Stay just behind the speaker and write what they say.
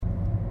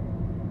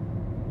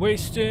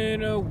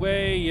Wasting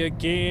away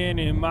again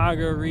in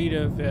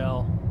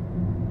Margaritaville.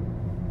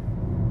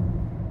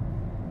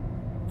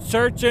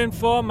 Searching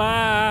for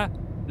my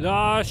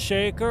lost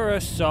shaker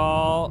of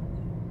salt.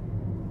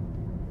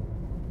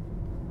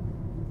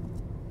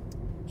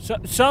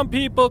 Some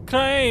people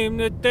claim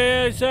that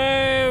there's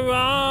a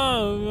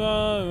wrong,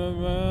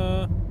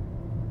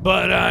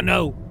 but I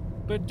know.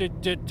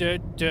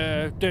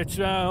 That's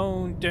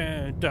wrong.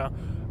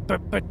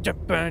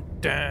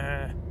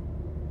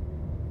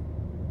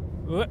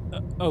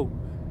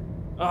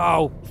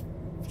 Oh,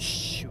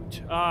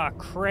 shoot.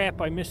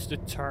 Crap, I missed a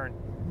turn.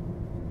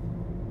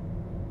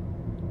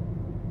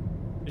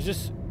 Is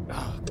this...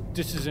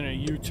 this isn't a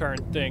U-turn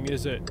thing,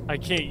 is it? I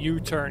can't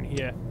U-turn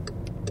here.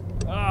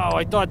 Oh,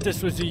 I thought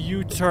this was a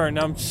U-turn.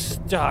 I'm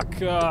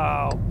stuck.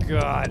 Oh,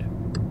 God.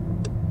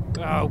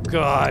 Oh,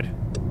 God.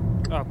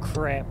 Oh,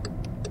 crap.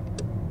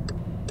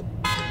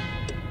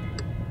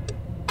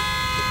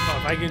 Oh,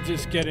 if I can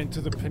just get into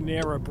the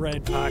Panera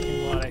Bread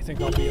parking lot, I think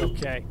I'll be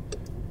okay.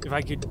 If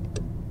I could...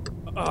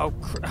 Oh,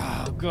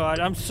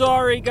 God. I'm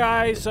sorry,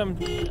 guys. I'm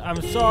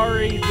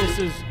sorry. This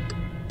is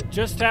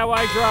just how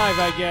I drive,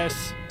 I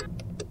guess.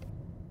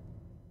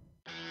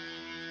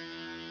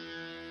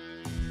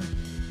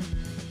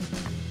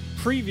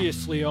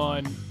 Previously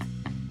on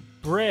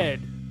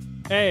bread,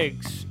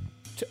 eggs.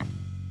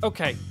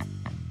 Okay,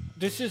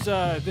 this is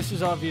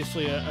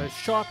obviously a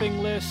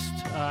shopping list.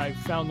 I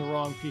found the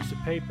wrong piece of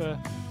paper,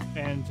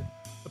 and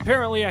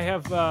apparently I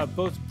have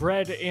both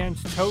bread and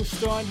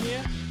toast on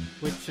here,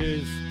 which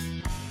is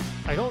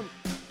I don't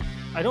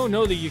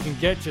know that you can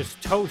get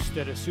just toast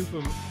at a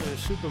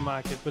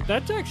supermarket, but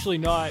that's actually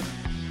not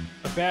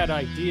a bad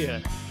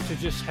idea to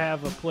just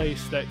have a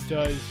place that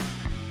does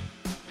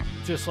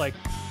just like.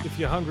 If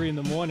you're hungry in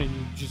the morning,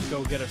 you just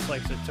go get a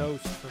slice of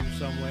toast from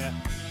somewhere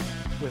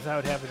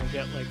without having to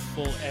get like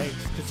full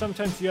eggs. Because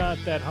sometimes you're not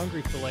that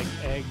hungry for like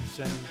eggs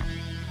and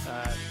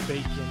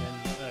bacon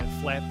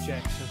and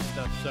flapjacks and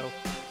stuff. So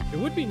it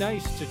would be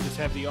nice to just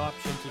have the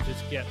option to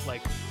just get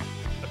like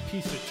a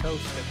piece of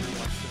toast every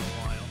once in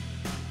a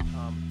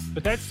while.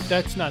 But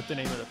that's not the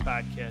name of the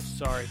podcast.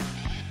 Sorry.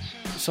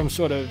 Some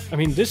sort of, I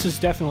mean, this is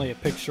definitely a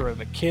picture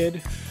of a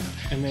kid,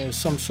 and there's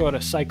some sort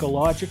of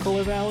psychological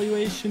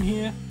evaluation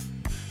here.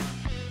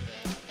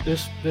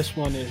 This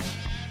one is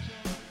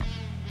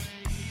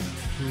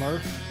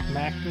Murph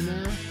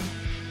McNamara.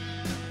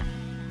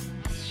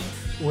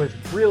 Was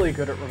really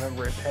good at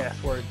remembering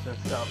passwords and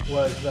stuff.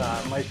 Was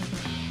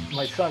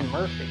my son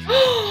Murphy.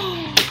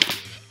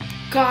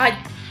 God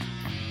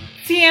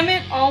damn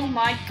it! Oh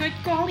my good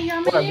golly,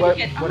 I'm an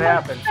idiot. What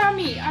happened?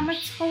 Dummy. I'm a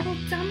total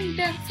dummy.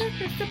 That's it.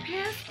 That's the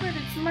password.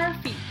 It's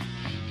Murphy.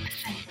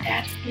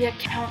 That's the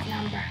account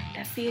number.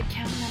 That's the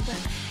account number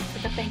for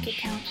the bank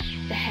account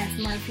that has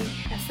Murphy.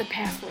 That's the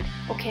password.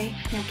 Okay?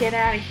 Now get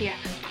out of here.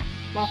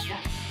 Lost ya.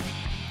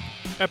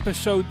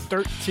 Episode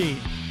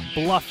 13.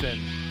 Bluffin'.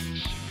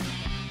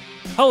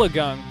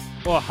 Hullagung,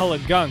 or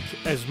Hullagunk,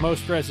 as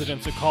most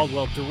residents of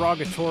Caldwell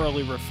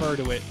derogatorily refer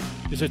to it,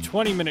 is a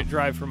 20-minute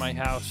drive from my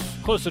house,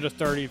 closer to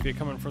 30 if you're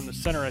coming from the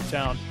center of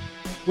town,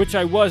 which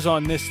I was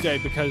on this day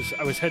because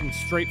I was heading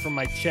straight from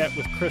my chat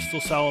with Crystal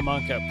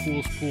Salamanca at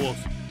Pools.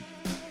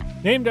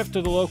 Named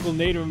after the local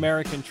Native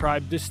American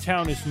tribe, this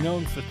town is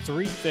known for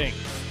three things: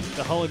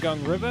 the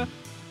Hullagung River,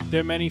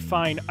 their many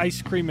fine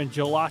ice cream and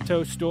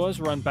gelato stores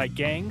run by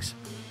gangs,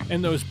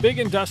 and those big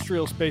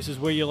industrial spaces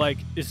where you're like,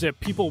 is there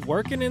people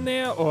working in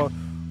there, or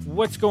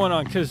what's going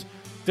on? Because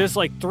there's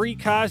like 3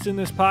 cars in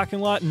this parking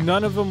lot,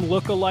 none of them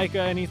look alike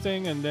or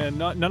anything, and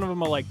none of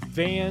them are like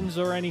vans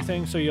or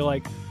anything, so you're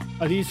like,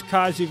 are these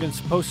cars even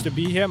supposed to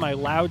be here? Am I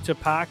allowed to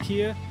park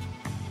here?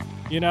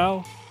 You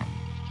know?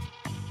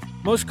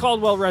 Most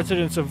Caldwell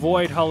residents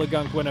avoid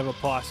Hullagunk whenever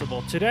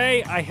possible.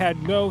 Today, I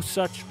had no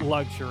such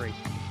luxury.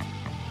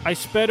 I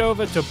sped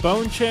over to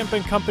Bone Champ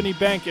and Company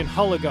Bank in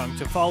Hullagunk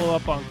to follow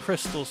up on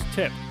Crystal's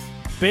tip,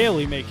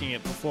 barely making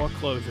it before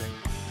closing.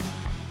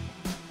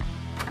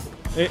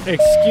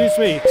 Excuse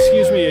me,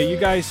 are you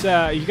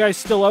guys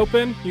still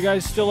open? You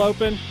guys still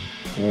open?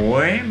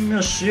 Oui,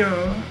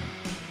 monsieur.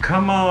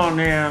 Come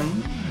on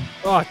in.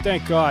 Oh,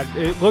 thank God.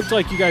 It looked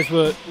like you guys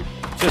were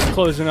just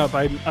closing up.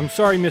 I'm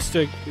sorry,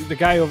 Mr. The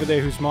guy over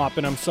there who's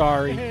mopping. I'm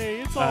sorry.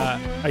 Hey, it's all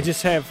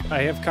good.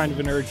 I have kind of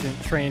an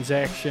urgent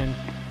transaction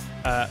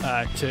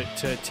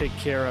to take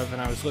care of,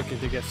 and I was looking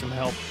to get some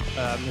help.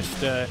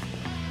 Mr.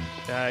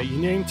 You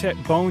named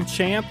Bone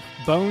Champ?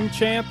 Bone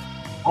Champ?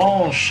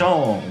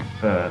 Bonchamp,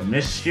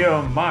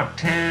 Monsieur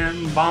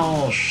Martin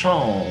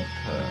Bonchamp.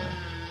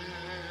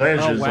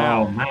 Pleasure's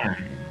all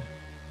mine.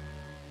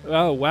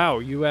 Oh, wow.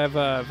 You have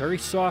very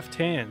soft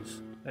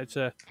hands. That's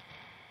a...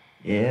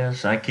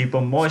 Yes, I keep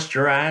them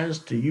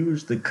moisturized to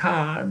use the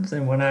cards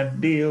and when I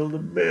deal the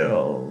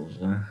bills.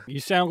 You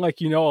sound like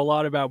you know a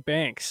lot about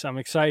banks. I'm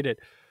excited.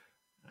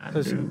 I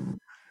do.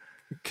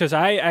 Because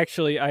I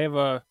have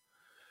a...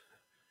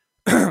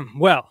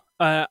 well,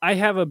 I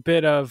have a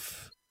bit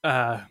of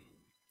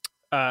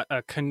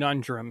a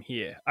conundrum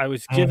here. I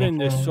was given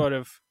this sort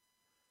of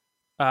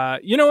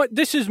You know what?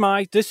 This is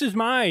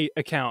my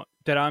account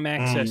that I'm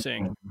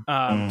accessing.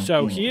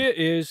 So Mm-hmm. here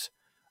is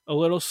a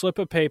little slip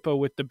of paper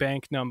with the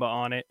bank number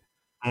on it.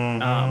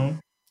 Um, Mm-hmm.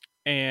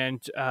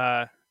 and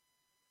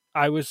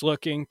I was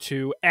looking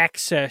to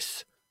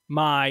access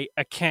my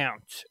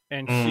account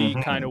and see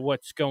kind Mm-hmm. of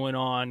what's going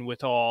on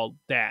with all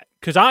that.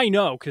 Because I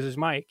know, because it's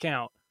my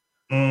account,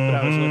 but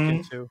I was looking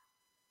Mm-hmm. to.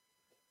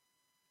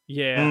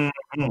 Yeah.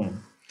 Mm-hmm.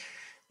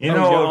 You Oh,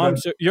 know,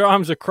 your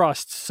arms are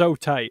crossed so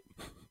tight.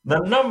 the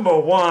number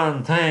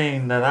one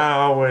thing that I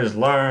always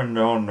learned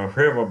on the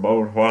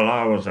riverboat while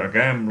I was a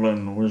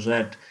gambling was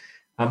that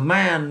a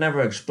man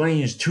never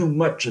explains too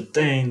much a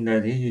thing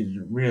that he's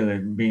really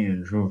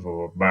being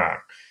truthful about.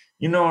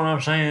 You know what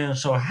I'm saying?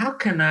 So how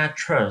can I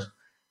trust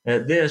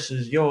that this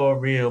is your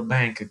real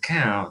bank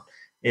account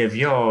if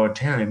you're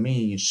telling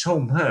me so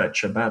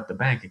much about the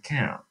bank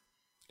account?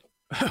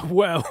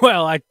 Well,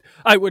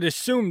 I would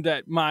assume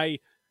that my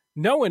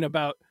knowing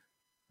about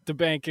the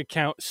bank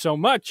account so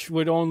much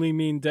would only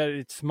mean that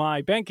it's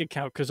my bank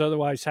account. Because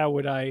otherwise, how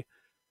would I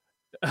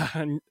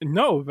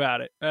know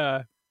about it,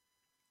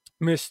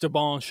 Mister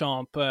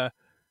Bonchamp? I,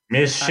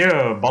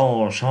 Monsieur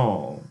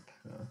Bonchamp.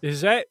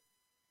 is that?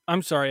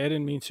 I'm sorry, I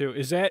didn't mean to.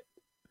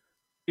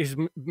 Is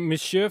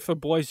Monsieur for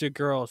boys or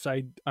girls?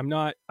 I'm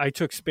not. I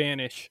took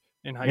Spanish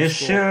in high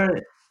school.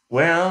 Monsieur,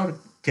 well,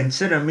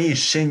 consider me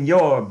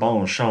Senor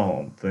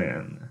Bonchamp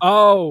then.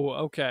 Oh,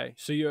 okay.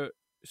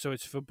 So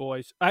it's for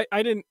boys. I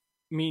didn't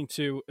mean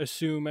to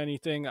assume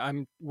anything.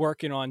 I'm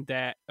working on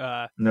that.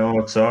 No,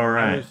 it's all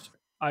I right. was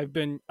I've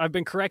been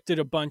corrected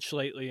a bunch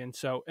lately, and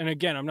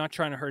again, I'm not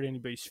trying to hurt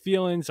anybody's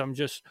feelings. I'm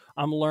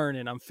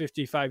learning. I'm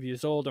 55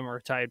 years old. I'm a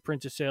retired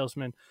printer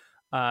salesman.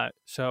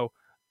 So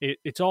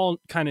it's all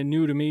kind of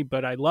new to me,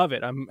 but I love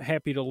it. I'm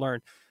happy to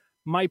learn.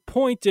 My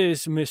point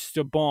is,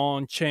 Mr.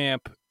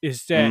 Bonchamp,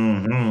 is that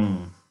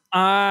Mm-hmm.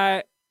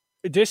 I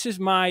this is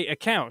my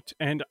account,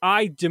 and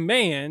I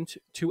demand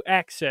to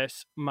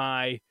access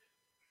my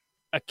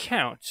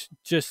account,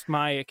 just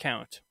my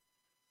account.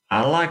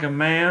 I like a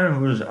man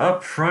who's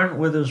up front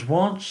with his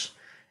wants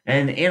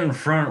and in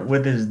front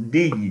with his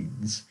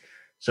deeds.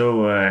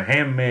 So,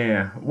 hand me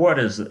what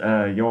is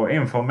your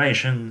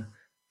information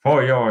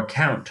for your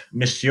account,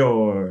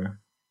 Monsieur?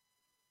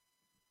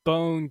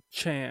 Bone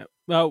Champ.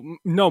 Oh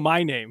no,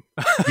 my name.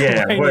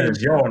 Yeah, my what name.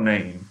 is your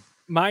name?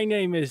 My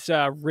name is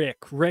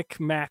Rick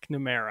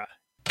McNamara.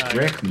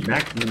 Rick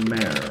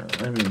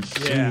McNamara. Let me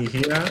Yeah. see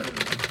here.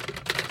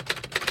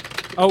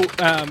 Oh,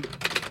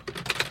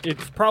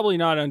 it's probably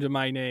not under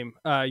my name.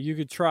 You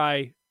could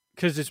try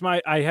because it's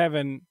my. I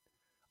haven't.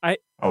 I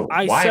A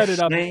I set it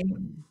wife's up.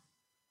 name?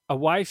 A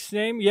wife's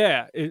name?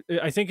 Yeah,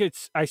 I think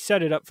it's. I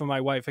set it up for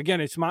my wife.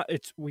 Again, it's my.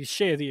 It's we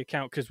share the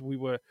account because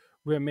we're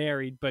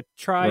married. But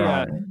try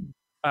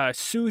Right.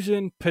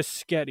 Susan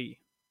Peschetti.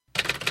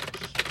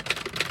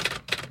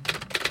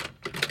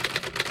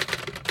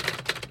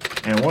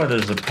 And what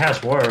is the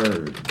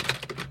password?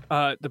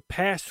 The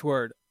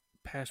password.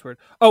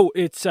 Oh,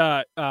 it's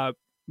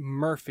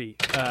Murphy.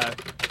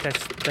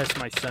 That's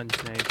my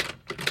son's name.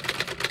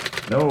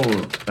 No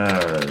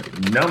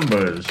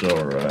numbers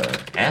or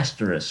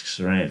asterisks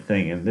or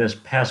anything in this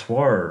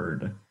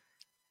password.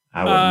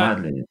 I would Uh,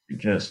 mildly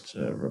suggest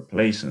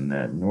replacing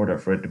that in order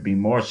for it to be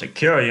more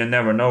secure. You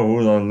never know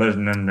who's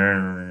listening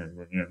there.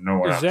 You know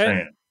what is I'm that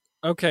saying.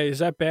 okay? Is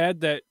that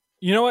bad? That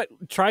you know what?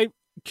 Try.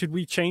 Could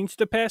we change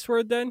the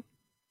password then?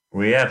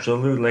 We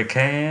absolutely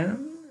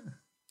can.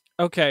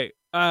 Okay.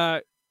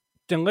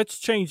 Then let's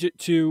change it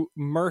to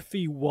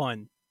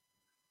Murphy1.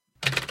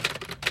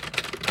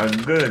 A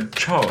good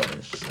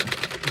choice.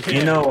 You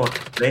Yeah. know,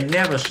 they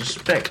never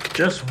suspect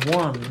just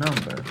one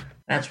number.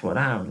 That's what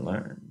I've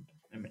learned.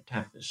 Let me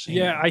type this in.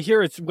 Yeah, I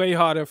hear it's way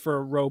harder for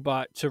a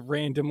robot to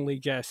randomly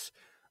guess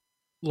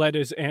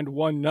letters and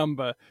one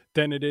number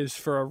than it is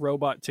for a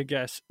robot to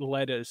guess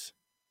letters.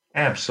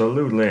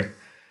 Absolutely.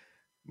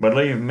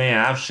 Believe me,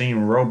 I've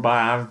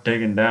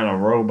taken down a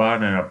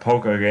robot in a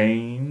poker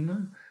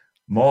game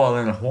more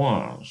than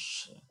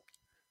once.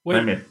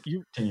 Let Wait, me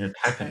you continue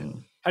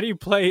typing. how do you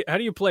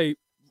play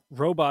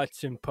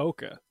robots in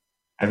poker?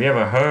 Have you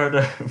ever heard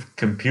of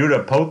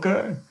computer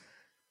poker?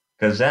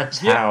 Because that's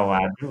Yeah, how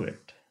I do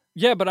it.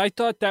 yeah, but I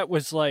thought that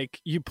was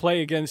like you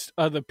play against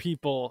other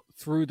people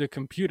through the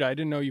computer. I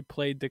didn't know you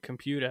played the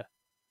computer.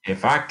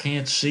 If I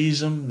can't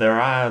seize them,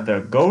 they're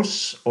either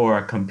ghosts or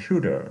a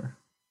computer.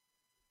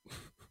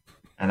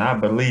 And I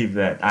believe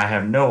that I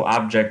have no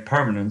object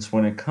permanence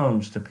when it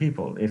comes to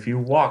people. If you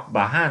walk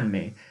behind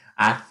me,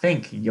 I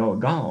think you're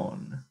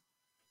gone.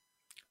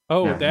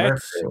 Oh, Now,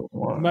 Murphy that's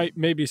one.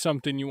 maybe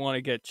something you want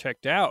to get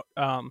checked out.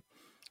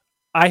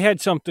 I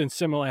had something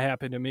similar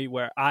happen to me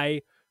where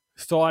I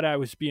thought I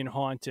was being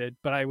haunted,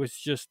 but I was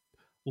just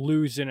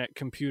losing at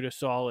computer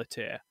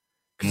solitaire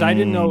because I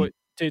didn't know Mm, it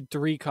did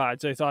three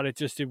cards. I thought it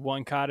just did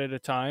one card at a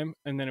time,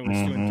 and then it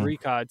was doing mhm. three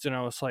cards. And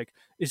I was like,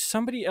 "Is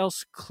somebody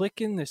else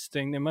clicking this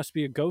thing? There must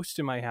be a ghost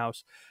in my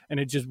house." And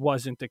it just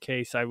wasn't the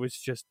case. I was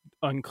just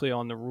unclear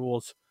on the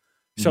rules.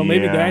 So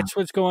maybe Yeah. that's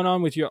what's going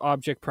on with your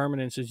object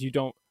permanence is you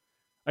don't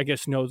I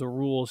guess, know the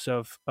rules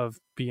of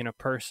being a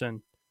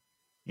person.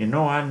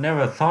 I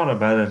never thought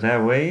about it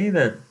that way,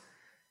 that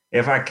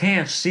if I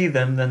can't see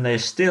them, then they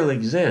still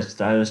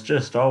exist. I was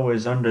just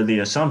always under the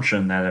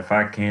assumption that if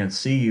I can't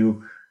see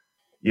you,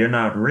 you're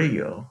not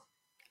real.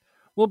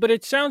 Well, but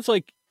it sounds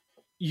like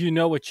you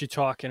know what you're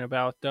talking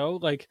about, though.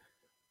 Like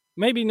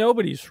maybe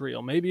nobody's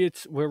real. Maybe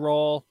it's we're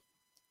all,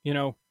 you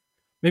know,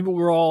 maybe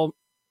we're all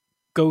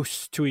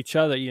ghosts to each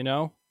other.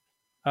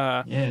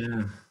 Uh,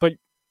 Yeah. but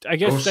I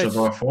guess Ghosts of that's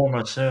our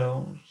former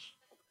selves.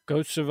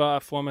 ghosts of our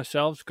former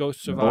selves,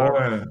 ghosts of our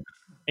Boy,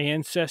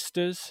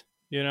 ancestors.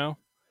 You know.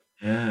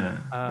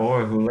 yeah. Uh,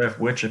 Boy who left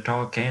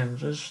Wichita,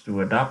 Kansas to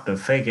adopt a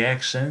fake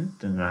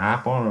accent and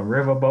hop on a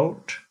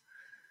riverboat.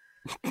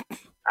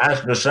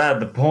 That's beside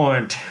the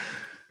point.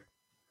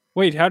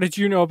 Wait, how did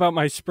you know about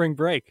my spring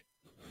break?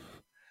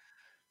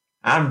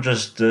 I'm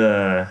just,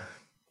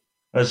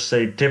 let's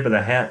say, tip of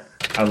the hat,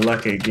 a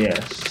lucky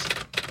guess.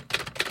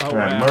 Oh All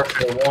right, wow.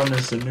 Murphy1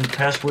 is the new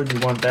password. You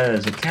want that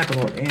as a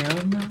capital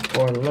M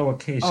or a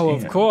lowercase Oh, m?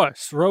 of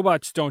course.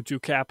 Robots don't do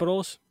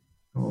capitals.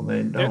 Oh,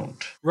 they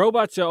don't.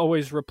 Robots are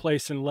always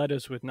replacing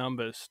letters with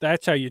numbers.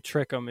 That's how you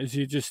trick them. Is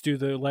you just do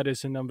the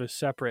letters and numbers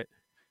separate.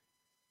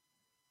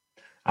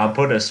 I'll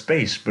put a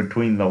space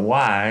between the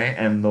Y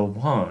and the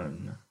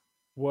 1.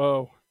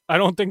 Whoa. I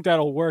don't think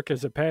that'll work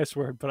as a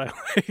password, but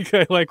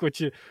I like where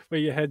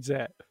your head's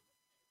at.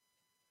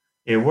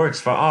 It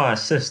works for our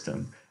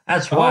system.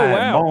 That's Oh why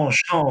wow.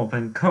 Bonchamp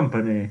and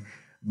Company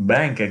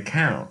bank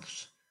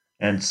accounts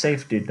and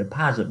safety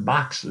deposit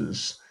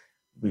boxes.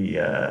 We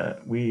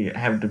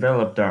have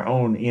developed our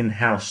own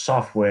in-house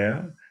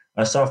software,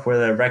 a software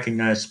that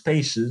recognizes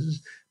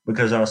spaces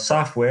because our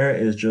software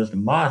is just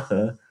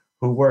Martha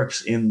who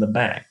works in the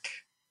back.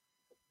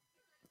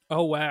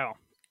 Oh wow.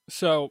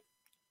 So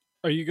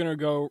are you gonna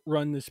go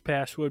run this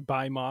password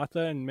by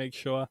Martha and make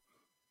sure,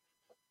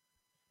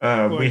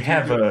 or We do you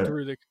have do it a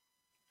through the?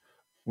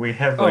 we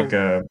have like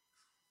Oh,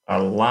 a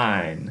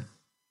line.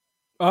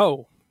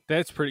 oh,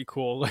 that's pretty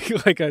cool.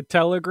 Like a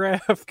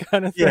telegraph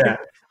kind of thing. Yeah,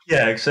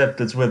 yeah,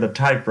 except it's with a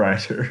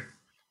typewriter.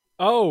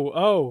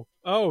 Oh,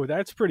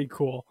 that's pretty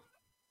cool.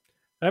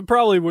 That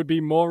probably would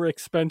be more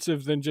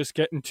expensive than just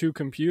getting two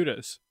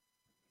computers.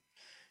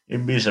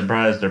 You'd be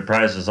surprised at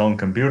prices on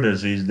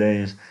computers these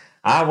days.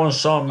 I once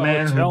saw a Oh,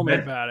 man who tell me bet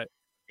about it.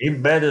 he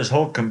bet his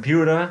whole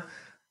computer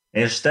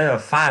instead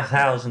of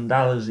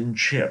 $5,000 in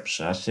chips.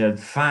 I said,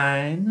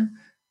 fine,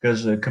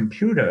 because the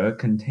computer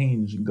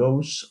contains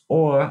ghosts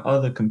or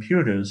other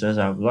computers, as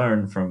I've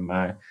learned from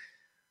my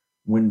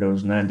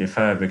Windows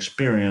 95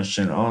 experience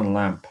in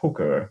online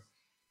poker.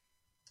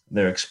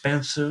 They're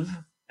expensive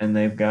and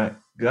they've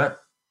got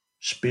gut,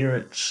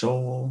 spirit,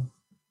 soul.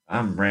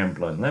 I'm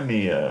rambling. Let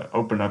me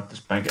open up this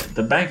bank.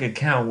 The bank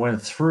account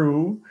went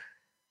through.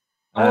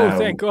 Oh, Uh,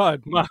 thank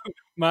God.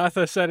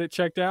 Martha said it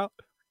checked out.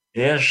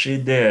 yes,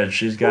 she did.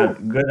 She's Whew.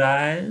 got good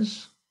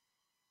eyes.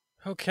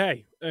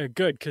 Okay,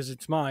 good, because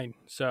it's mine.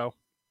 So,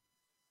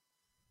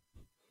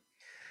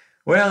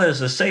 Well,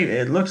 there's a safe.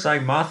 It looks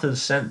like Martha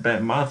sent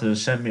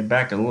me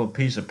back a little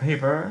piece of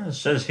paper. It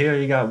says here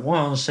you got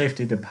one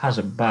safety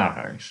deposit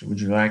box. Would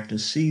you like to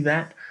see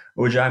that,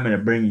 or would you like me to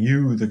bring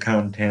you the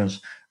contents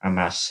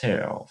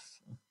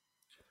myself?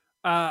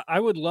 I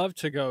would love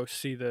to go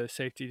see the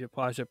safety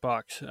deposit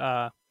box.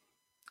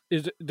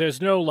 Is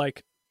there's no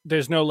like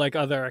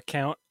other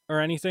account or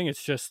anything.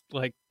 It's just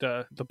like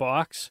the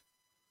box,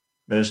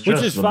 There's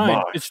which just is the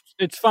fine. box.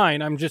 It's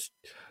fine. I'm just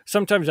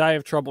sometimes I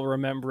have trouble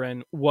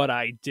remembering what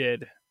I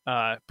did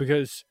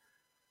because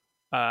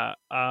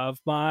of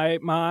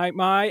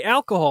my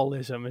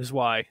alcoholism is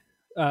why.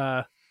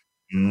 Uh,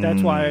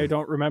 that's why I Mm,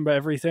 don't remember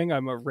everything.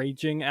 I'm a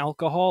raging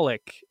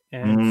alcoholic,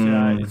 and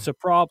mm. it's a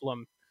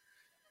problem.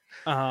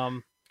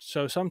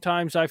 So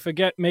sometimes I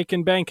forget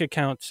making bank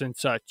accounts and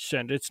such,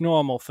 and it's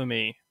normal for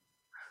me.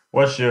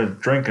 What's your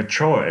drink of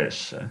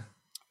choice?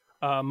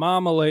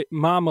 Marmalade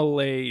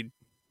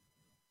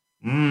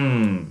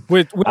Mm.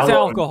 I with love,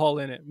 alcohol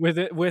in it.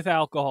 With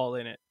alcohol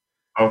in it.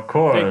 of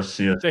They course,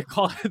 yes. they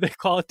call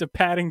it the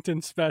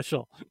Paddington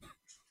Special.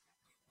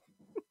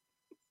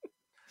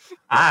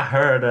 I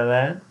heard of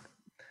that.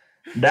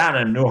 Down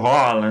in New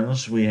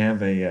Orleans, we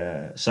have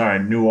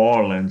New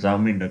Orleans. I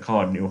don't mean to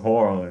call it New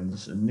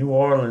Orleans. New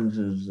Orleans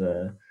is,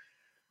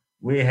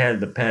 we had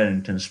the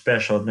Paddington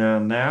special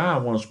down there. I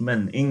once met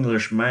an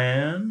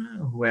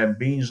Englishman who had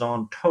beans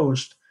on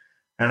toast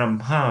and a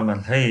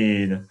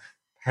marmalade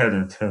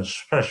Paddington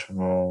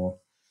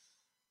special.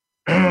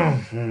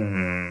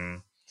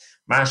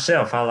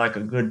 Myself, I like a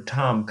good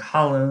Tom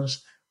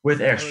Collins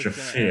with I extra was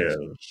gonna ask.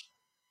 fizz.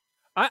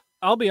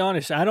 I'll be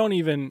honest. I don't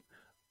even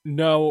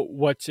know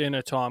what's in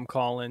a Tom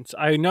Collins.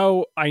 I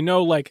know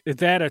like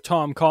that a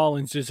Tom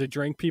Collins is a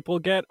drink people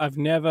get. I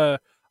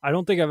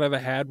don't think I've ever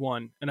had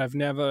one, and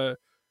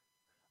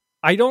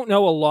I don't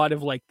know a lot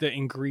of like the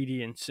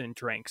ingredients in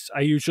drinks.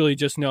 I usually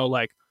just know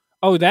like,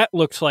 oh, that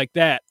looks like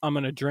that. I'm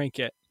gonna drink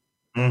it,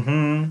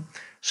 Mm-hmm.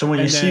 So when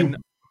and then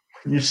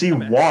you see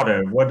I'm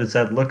water, what does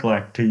that look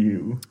like to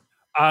you?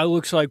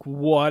 looks like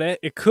water.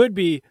 It could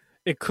be,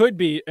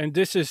 and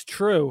this is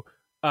true.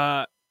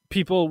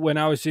 people when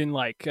I was in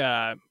like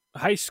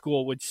high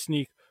school would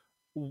sneak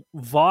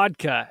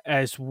vodka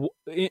as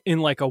in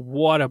like a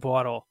water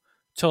bottle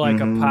to like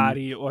a Mm-hmm.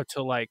 party or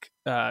to like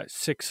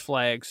Six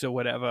Flags or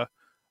whatever,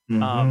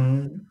 um,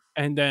 Mm-hmm.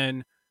 and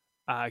then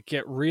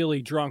get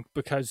really drunk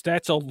because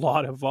that's a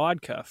lot of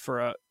vodka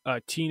for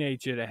a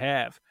teenager to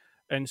have,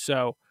 and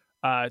so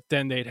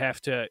then they'd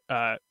have to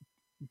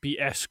be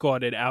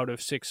escorted out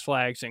of Six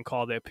Flags and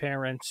call their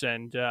parents,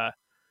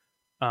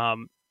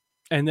 um,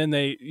 and then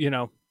they,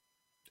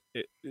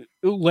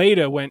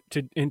 later went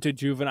into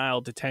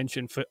juvenile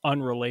detention for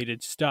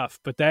unrelated stuff.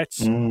 But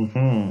that's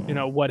Mm-hmm.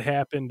 what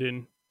happened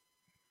in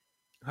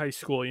high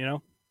school.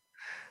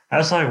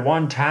 That's like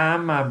one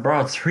time I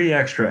brought 3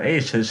 extra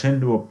aces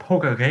into a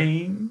poker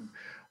game,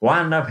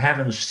 wound up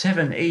having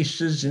 7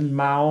 aces in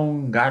my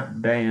own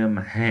goddamn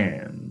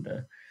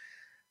hand.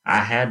 I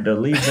had to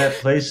leave that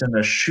place in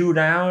a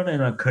shootout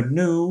in a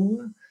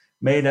canoe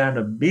made out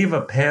of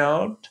beaver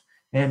pelt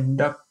and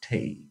duct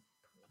tape.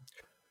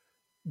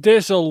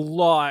 There's a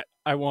lot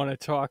I want to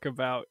talk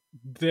about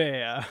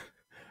there.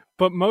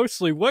 But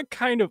mostly, what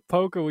kind of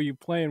poker were you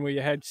playing where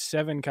you had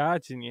 7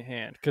 cards in your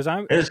hand? Because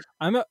It's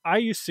I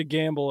used to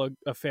gamble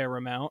a fair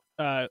amount,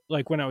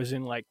 like when I was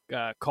in like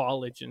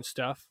college and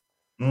stuff.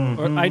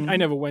 Or I mm-hmm,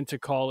 never went to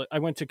college. I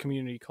went to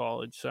community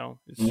college, so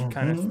it's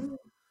kind of mm-hmm,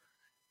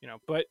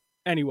 But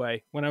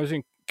anyway, when I was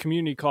in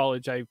community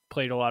college, I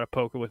played a lot of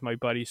poker with my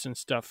buddies and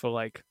stuff for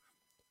like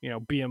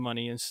beer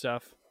money and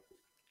stuff.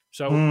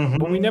 So,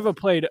 but we mm-hmm. never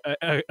played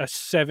a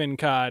 7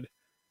 card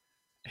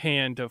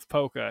hand of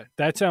poker.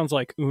 That sounds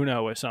like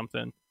Uno or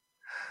something.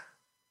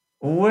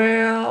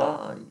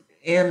 Well,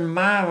 in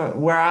my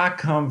where I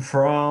come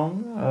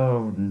from,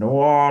 New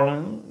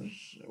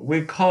Orleans,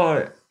 we call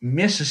it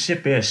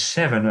Mississippi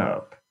 7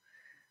 Up,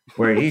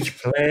 where each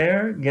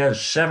player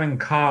gets 7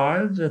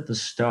 cards at the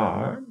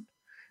start.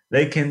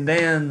 They can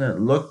then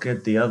look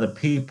at the other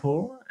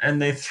people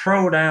and they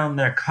throw down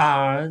their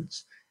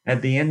cards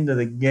at the end of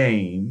the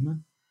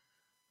game.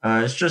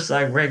 It's just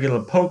like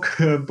regular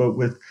poker, but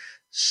with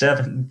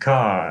 7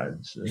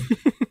 cards.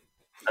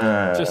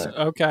 Just Uh,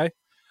 okay.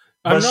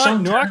 I'm but not sometimes,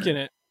 knocking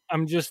it.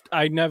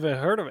 I never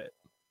heard of it.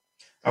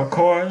 of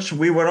course,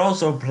 we would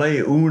also play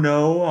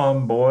Uno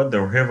on board the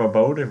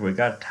riverboat if we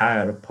got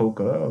tired of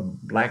poker or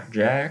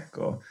blackjack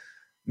or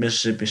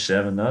Mississippi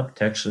 7 Up,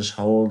 Texas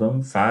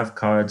Hold'em, 5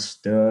 card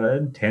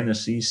stud,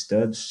 Tennessee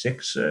stud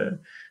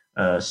sixer,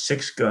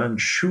 6 gun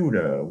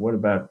shooter. What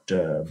about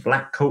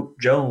Black Coat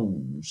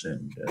Jones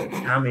and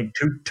Tommy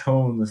Two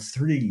Tone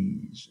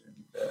threes?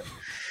 And,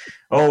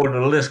 oh,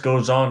 the list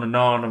goes on and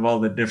on of all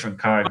the different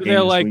card Are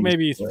there games like we used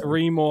maybe to play.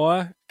 3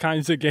 more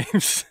kinds of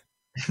games?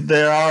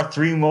 There are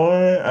 3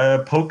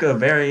 more poker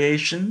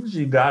variations.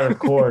 You got, of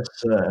course,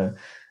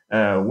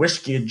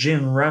 whiskey,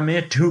 gin,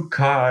 rummy, 2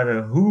 card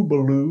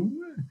hoobaloo.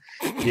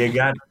 You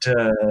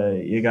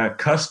got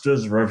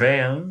Custer's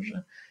Revenge,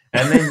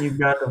 and then you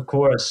got, of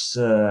course,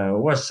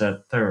 what's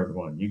that third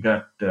one? You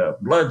got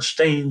blood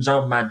stains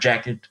on my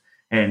jacket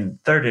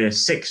and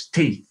 36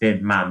 teeth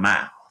in my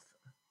mouth.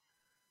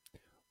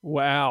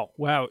 Wow,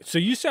 wow. So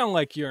you sound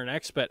like you're an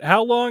expert.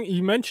 How long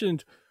you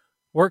mentioned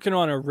working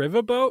on a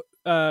riverboat?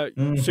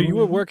 So you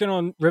were Hmm. working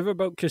on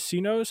riverboat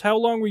casinos. How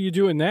long were you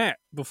doing that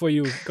before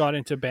you got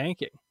into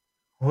banking?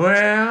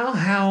 Well,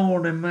 how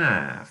old am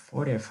I?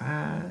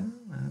 45.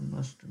 I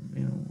must have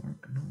been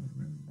working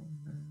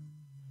on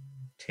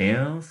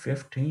 10,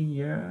 15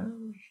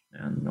 years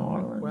down in New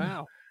Orleans.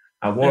 Wow.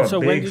 I wore And a so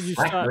when big did you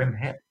flat start? brim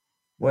hat.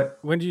 What?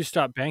 When did you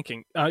stop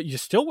banking? You're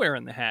still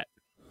wearing the hat.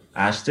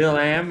 I still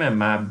am in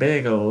my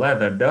big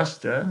leather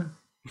duster.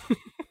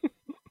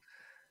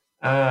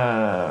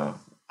 Uh,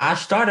 I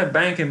started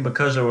banking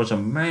because there was a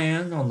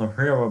man on the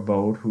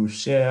riverboat who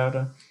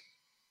said,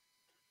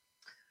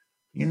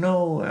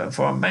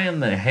 for a man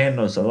that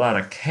handles a lot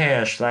of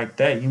cash like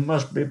that, you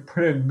must be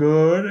pretty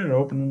good at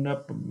opening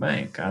up a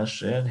bank. I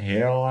said,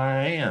 hell,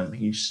 I am.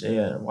 He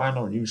said, why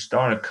don't you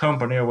start a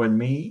company with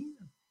me?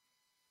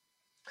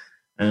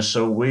 And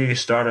so we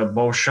started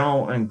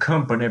Beauchamp and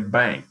Company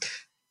Bank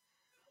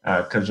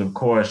because, of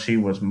course, he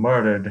was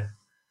murdered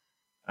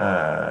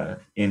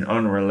in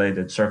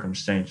unrelated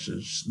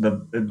circumstances.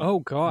 The Oh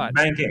God.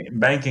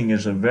 banking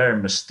is a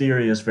very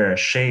mysterious, very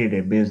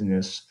shady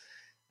business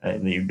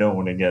that you don't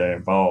want to get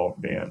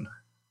involved in.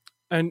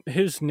 And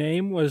his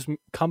name was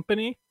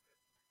Company.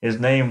 His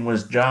name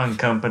was John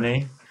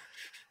Company.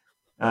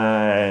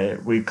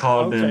 We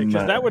called Okay, him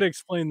because that would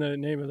explain the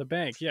name of the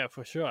bank. Yeah,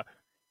 for sure.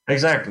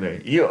 exactly.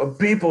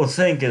 People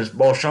think it's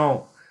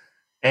Beauchamp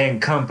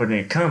and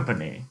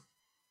Company.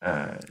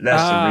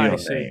 That's the Ah, I real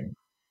see. name,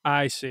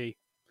 I see.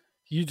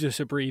 You just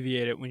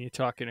abbreviate it when you're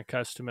talking to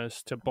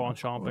customers to of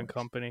Bonchamp and course.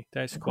 Company.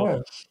 That's Of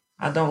cool. course.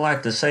 I don't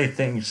like to say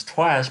things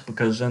twice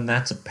because then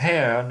that's a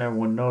pair, and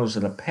everyone knows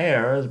that a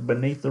pair is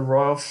beneath the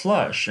royal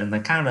flush. And the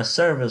kind of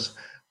service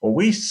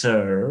we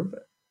serve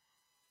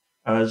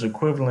is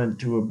equivalent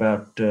to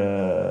about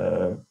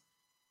uh,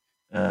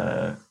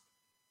 a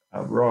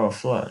royal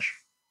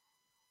flush.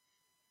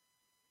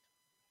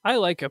 I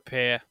like a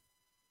pair.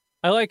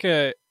 I like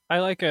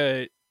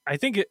a I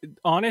think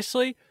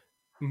honestly,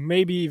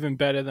 maybe even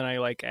better than I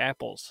like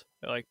apples.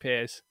 I like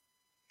pears,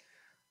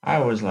 I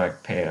always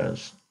like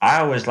pears. I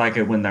always like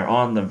it when they're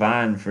on the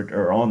vine for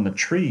or on the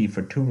tree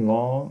for too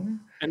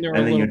long, and they're a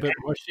and then little you bit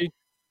mushy,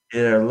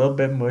 get a little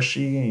bit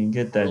mushy and you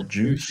get a little that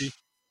juice. juicy.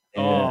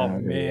 Oh Yeah, yeah.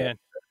 man,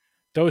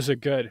 those are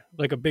good.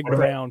 Like a big What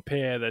about brown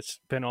pear that's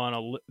been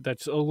on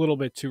that's a little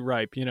bit too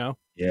ripe. You know.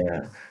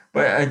 yeah?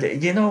 But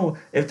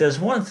if there's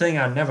one thing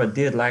I never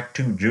did like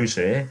too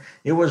juicy,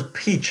 it was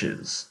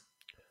peaches.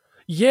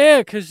 Yeah,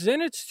 because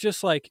then it's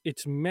just like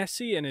it's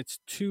messy and it's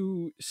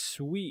too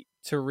sweet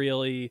to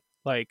really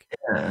like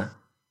Yeah.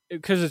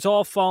 because it's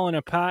all falling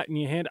apart in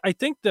your hand. I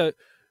think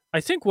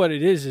what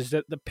it is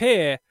that the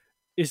pear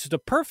is the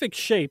perfect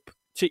shape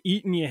to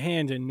eat in your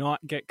hand and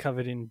not get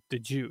covered in the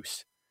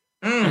juice.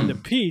 And the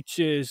Mm. peach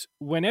is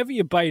whenever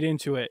you bite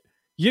into it,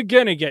 you're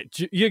gonna get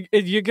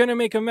you're gonna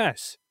make a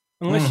mess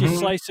unless you Mm-hmm.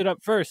 slice it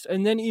up first.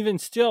 And then even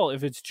still,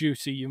 if it's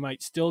juicy, you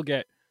might still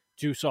get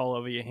juice all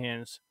over your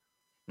hands.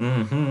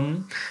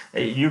 Mm-hmm.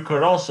 You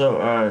could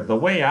also, the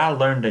way I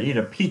learned to eat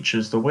a peach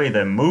is the way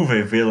that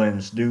movie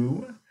villains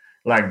do,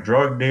 like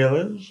drug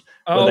dealers,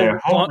 where they Oh,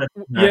 hold it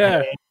in their yeah.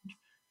 hand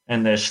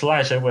and they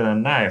slice it with a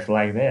knife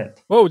like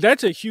that. Whoa,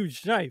 that's a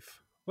huge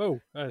knife.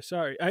 Whoa,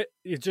 sorry.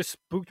 It just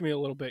spooked me a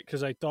little bit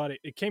because I thought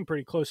it came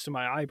pretty close to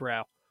my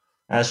eyebrow.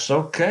 That's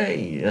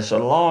okay. It's a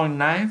long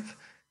knife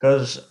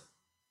because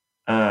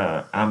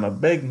I'm a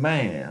big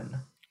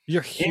man.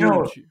 You're You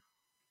know, huge.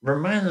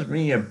 reminds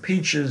me of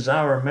peaches.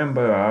 I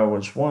remember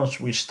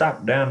we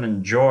stopped down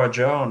in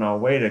Georgia on our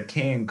way to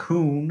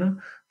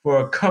Cancun for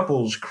a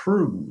couple's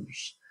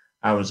cruise.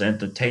 I was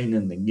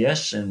entertaining the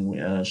guests,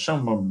 and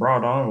someone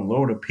brought on a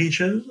load of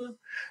peaches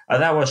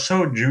that was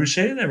so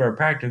juicy they were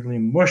practically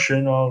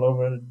mushing all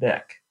over the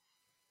deck.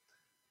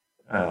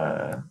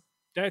 Uh,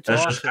 That's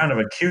that's just awesome. kind of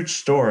a cute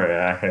story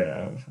I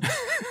have.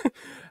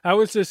 How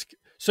was this?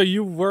 So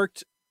you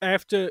worked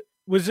after?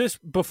 Was this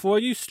before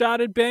you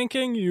started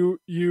banking?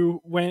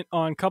 You went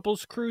on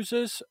couples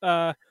cruises,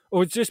 or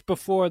was this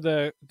before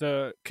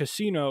the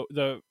casino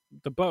the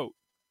boat?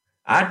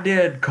 I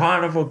did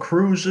Carnival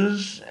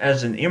cruises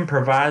as an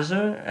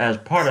improviser as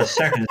part of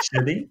Second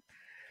City.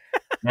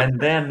 And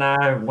then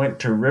I went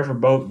to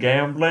riverboat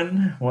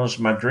gambling once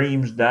my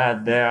dreams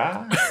died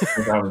there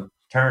because I was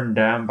turned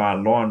down by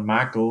Lorne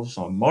Michaels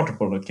on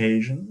multiple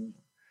occasions.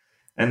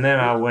 And then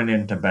I went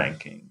into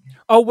banking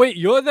Oh wait,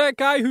 you're that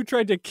guy who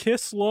tried to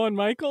kiss Lorne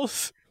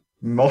Michaels?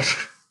 mul-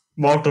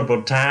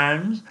 multiple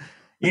times.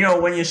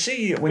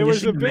 It When you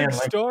was see a a man big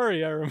like,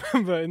 story. I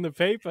remember in the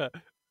paper.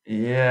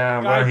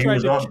 yeah, Guy well, he tried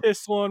was to on.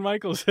 kiss Lorne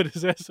Michaels at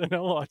his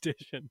SNL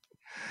audition.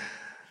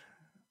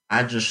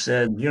 I just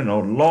said,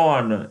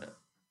 Lorne,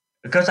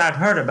 because I'd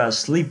heard about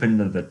sleeping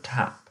to the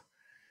top.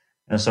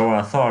 And so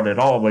I thought it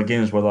all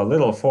begins with a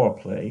little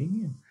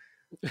foreplay.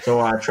 So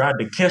I tried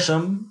to kiss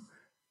him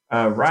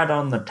right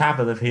on the top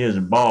of his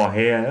bald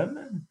head,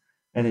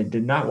 and it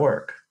did not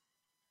work.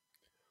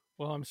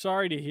 Well, I'm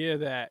sorry to hear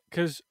that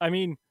because I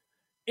mean,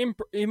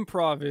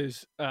 improv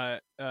is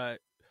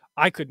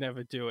I could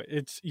never do it.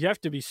 It's you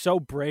have to be so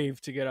brave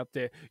to get up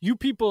there. You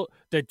people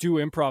that do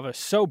improv are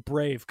so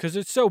brave because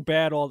it's so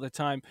bad all the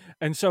time.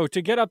 And so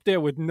to get up there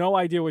with no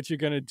idea what you're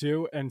gonna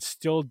do and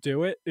still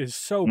do it is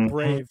so Hmm.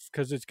 brave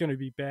because it's gonna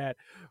be bad.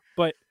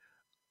 But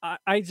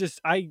I just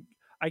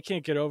I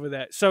can't get over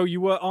that. So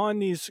you were on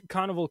these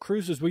carnival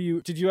cruises. Were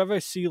you? Did you ever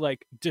see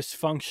like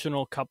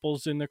dysfunctional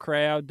couples in the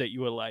crowd that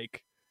you were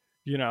like,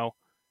 you know,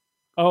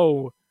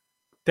 oh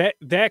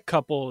that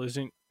couple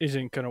isn't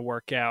going to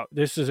work out.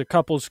 This is a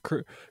couple's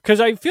cruise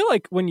because I feel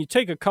like when you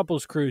take a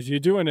couple's cruise, you're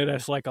doing it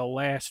as like a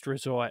last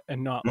resort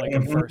and not like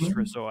a first Hmm.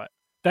 resort.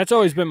 That's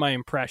always been my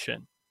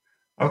impression.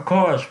 Of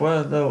course,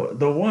 well,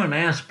 the one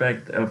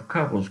aspect of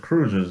couples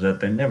cruises that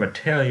they never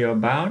tell you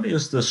about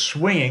is the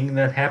swinging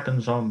that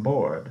happens on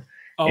board.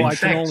 Oh, In I can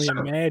fact, only some,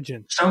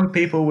 imagine. some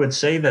people would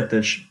say that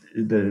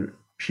the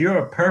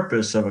pure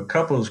purpose of a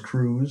couples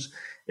cruise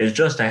is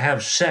just to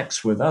have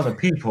sex with other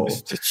people.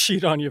 Just to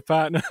cheat on your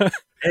partner.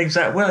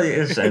 Exactly. Well,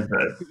 it's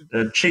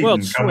Well,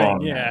 cheating. Come swing,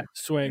 on yeah,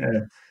 swing.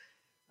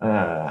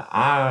 now.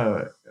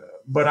 I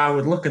but I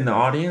would look in the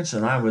audience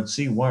and I would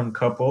see one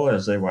couple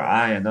as they were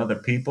eyeing other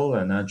people,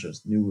 and I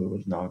just knew it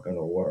was not going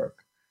to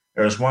work.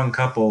 There was one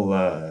couple.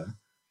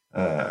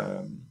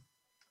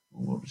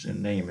 What was their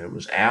name? It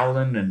was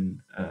Alan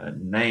and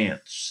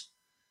Nance.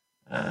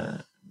 Uh,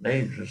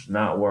 they just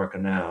not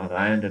working out.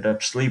 I ended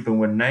up sleeping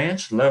with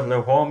Nance, lovely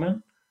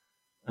woman,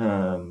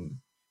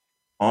 um,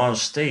 on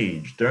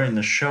stage during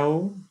the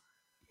show.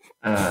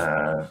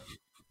 Uh,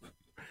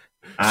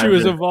 She I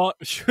was just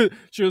a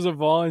she was a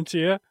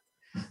volunteer.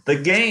 the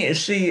game.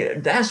 See,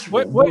 that's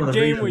one of What the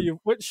game were reasons. you?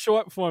 What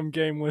short form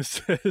game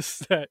was this?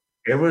 That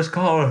It was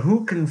called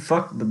 "Who Can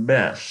Fuck the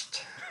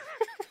Best,"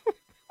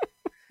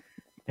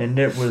 and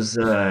it was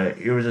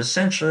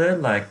essentially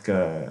like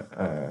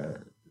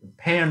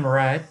pan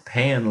right,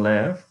 pan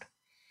left,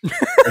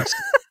 ex-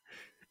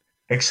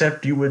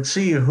 except you would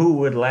see who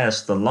would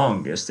last the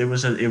longest. It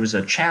was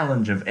a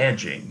challenge of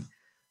edging,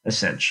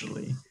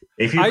 essentially.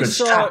 If you I could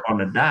saw stop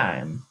on a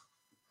dime.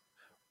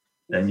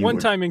 then you One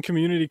would. time in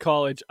community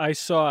college, I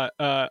saw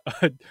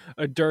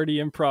a dirty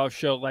improv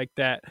show like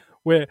that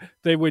where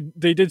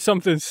they did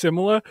something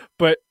similar,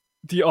 but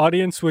the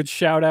audience would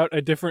shout out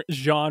a different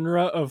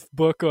genre of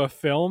book or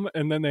film,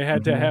 and then they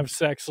had to Mhm. have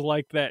sex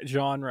like that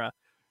genre.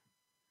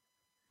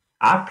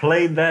 I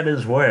played that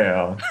as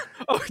well.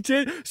 Oh,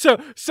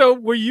 so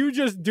were you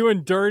just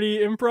doing dirty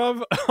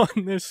improv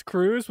on this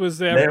cruise? Was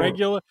there There,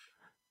 regular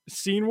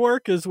scene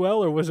work as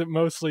well, or was it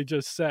mostly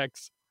just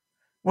sex?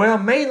 well,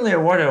 mainly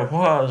what it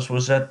was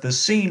that the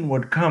scene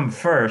would come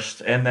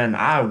first, and then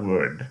I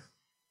would,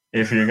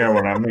 if you get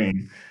what I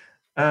mean.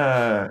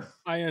 Uh,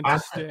 I I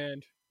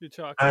understand you're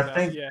talking I about,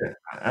 think yeah.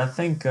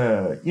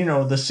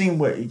 the scene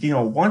where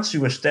once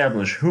you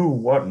establish who,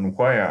 what, and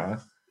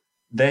where,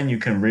 then you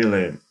can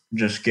really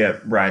just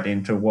get right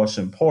into what's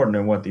important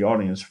and what the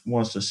audience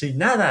wants to see.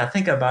 Now that I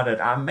think about it,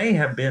 I may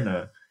have been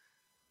a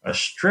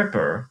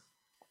stripper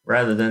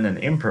rather than an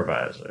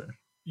improviser.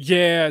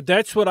 Yeah,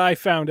 that's what I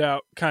found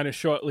out kind of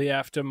shortly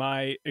after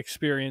my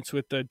experience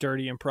with the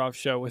Dirty Improv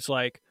show was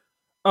like,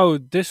 oh,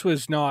 this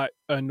was not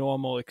a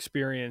normal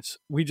experience.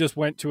 We just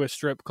went to a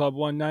strip club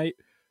one night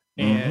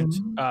and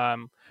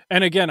Hmm.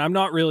 and again, I'm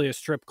not really a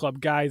strip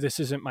club guy. This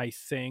isn't my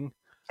thing.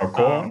 Of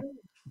course. Um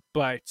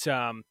but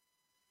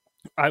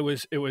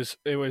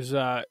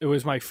it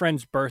was my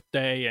friend's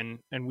birthday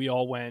and we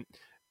all went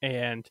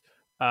and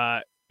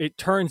it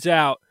turns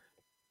out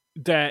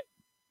that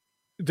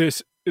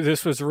this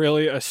was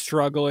really a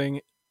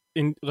struggling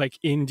in like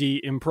indie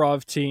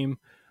improv team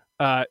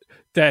uh,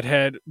 that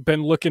had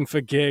been looking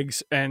for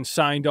gigs and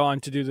signed on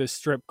to do this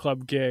strip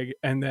club gig,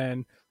 and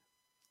then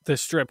the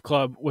strip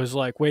club was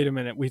like, "Wait a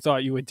minute, we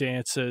thought you were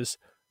dancers,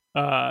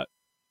 uh,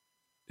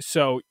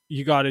 so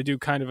you got to do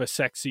kind of a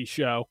sexy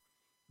show,"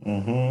 Hmm.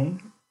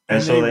 And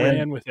and so they they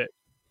ran with it.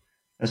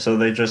 and so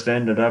they just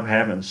ended up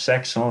having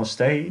sex on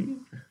stage.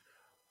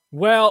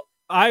 Well,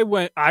 I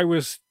went. I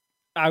was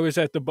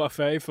at the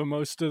buffet for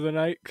most of the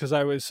night because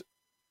I was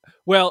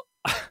well.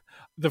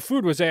 The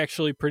food was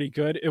actually pretty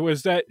good. It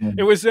was that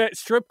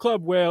strip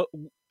club where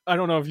I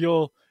don't know if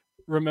you'll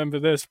remember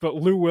this, but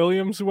Lou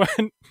Williams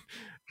went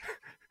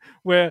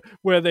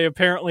where they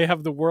apparently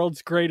have the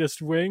world's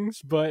greatest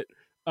wings, but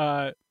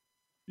uh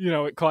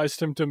it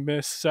caused him to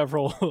miss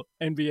several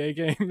NBA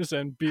games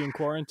and be in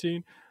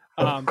quarantine.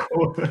 Of Um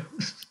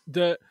course.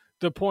 the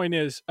the point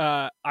is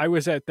I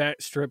was at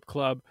that strip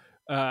club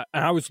and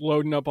I was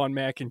loading up on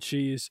mac and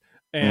cheese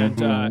and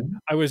Hmm.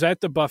 I was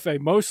at the buffet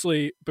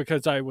mostly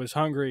because I was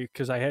hungry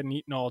because I hadn't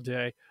eaten all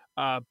day,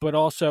 but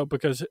also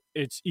because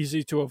it's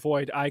easy to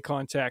avoid eye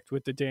contact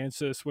with the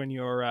dancers when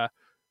you're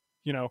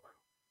you know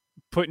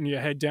putting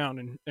your head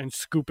down and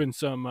scooping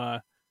some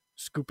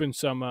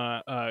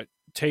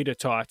tater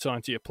tots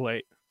onto your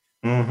plate.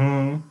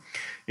 Hmm.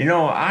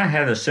 I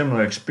had a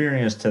similar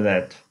experience to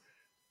that,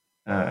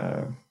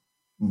 uh,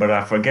 but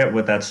I forget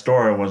what that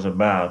story was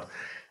about.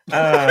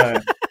 Uh,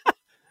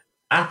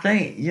 I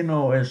think,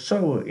 it's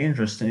so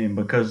interesting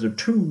because the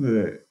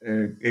two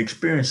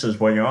experiences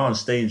when you're on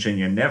stage and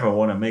you never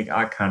want to make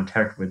eye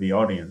contact with the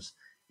audience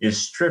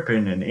is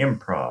stripping and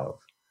improv.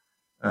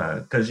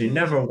 Because you Mm,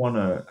 never want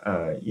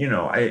to,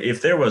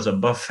 if there was a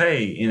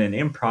buffet in an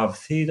improv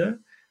theater,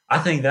 I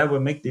think that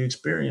would make the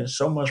experience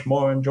so much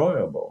more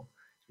enjoyable.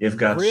 You've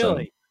got some,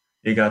 really?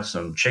 you got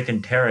some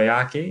chicken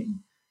teriyaki,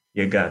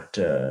 you got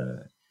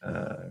uh,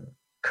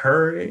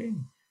 curry,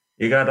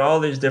 you got all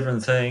these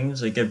different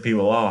things that get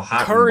people all hot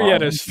and Curry at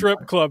a bothered.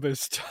 strip club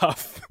is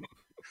tough.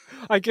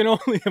 I can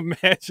only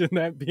imagine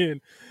that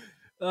being.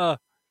 Uh,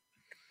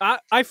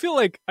 I feel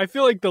like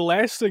the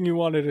last thing you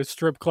want at a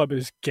strip club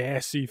is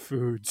gassy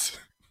foods.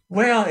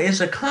 Well, it's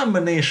a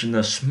combination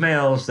of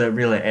smells that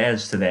really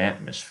adds to the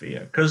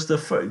atmosphere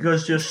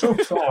because you're so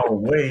far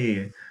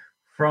away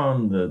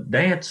from the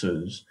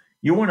dancers,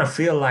 you want to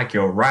feel like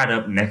you're right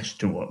up next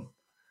to them.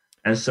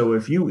 And so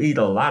if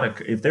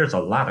there's a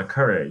lot of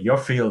curry, you'll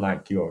feel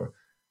like your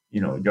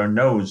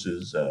nose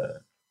is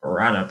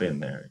right up in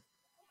there.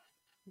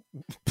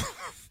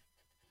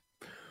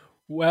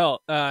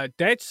 Well,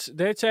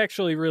 that's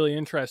actually really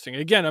interesting.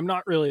 Again, I'm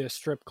not really a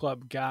strip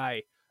club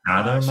guy,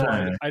 Neither am so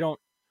I. I don't.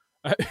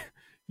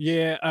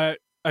 Yeah,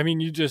 I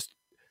mean,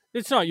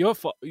 it's not your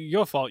fault.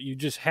 Your fault. You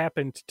just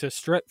happened to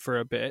strip for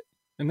a bit,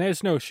 and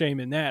there's no shame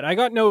in that. I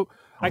got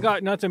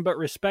nothing but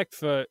respect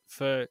for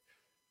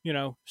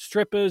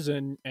strippers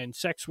and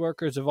sex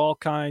workers of all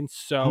kinds.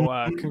 So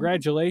Mhm.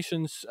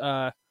 congratulations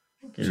to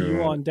you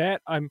You- on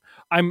that. I'm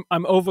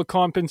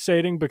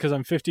overcompensating because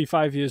I'm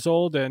 55 years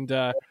old, and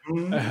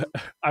Mhm.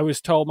 I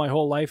was told my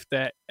whole life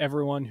that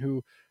everyone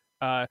who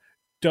uh,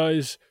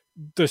 does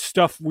the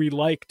stuff we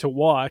like to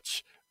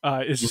watch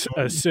is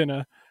a Mhm.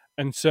 sinner.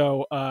 And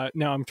so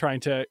now I'm trying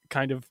to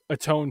kind of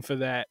atone for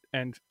that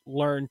and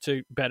learn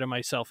to better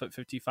myself at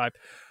 55.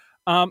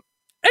 Um,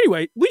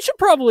 anyway, we should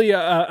probably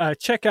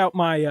check out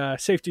my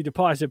safety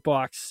deposit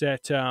box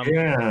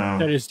Yeah.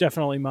 that is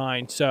definitely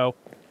mine. So,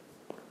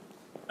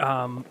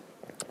 um,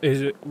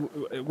 is it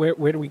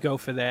where do we go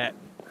for that?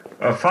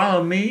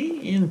 Follow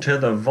me into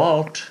the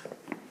vault.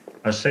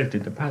 A safety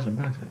deposit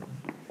box.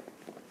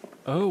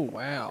 Oh,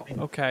 wow.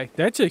 Okay.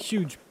 That's a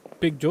huge,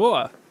 big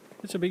door.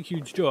 That's a big,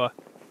 huge door.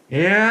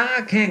 Yeah,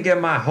 I can't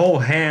get my whole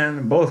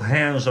hand, both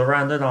hands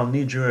around it. I'll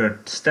need you to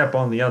step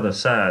on the other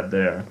side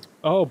there.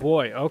 Oh,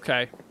 boy.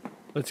 Okay.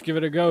 Let's give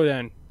it a go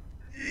then.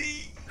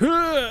 You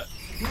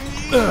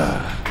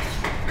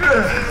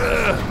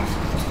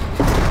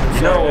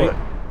know,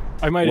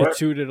 I might have what?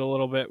 tooted a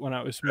little bit when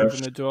I was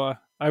moving the door.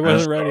 I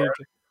wasn't ready.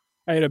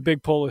 I had a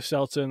big bowl of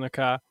seltzer in the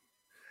car.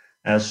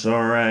 That's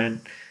all right.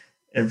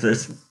 If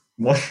there's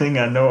one thing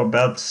I know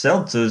about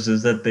seltzers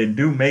is that they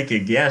do make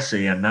it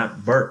gassy and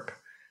not burp.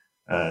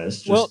 It's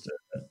just Well,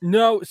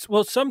 no.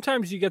 Well,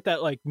 sometimes you get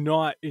that like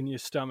knot in your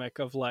stomach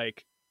of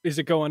like, is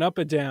it going up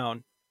or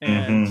down?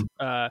 And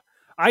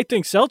I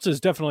think seltzers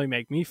definitely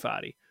make me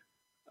fatty.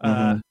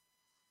 I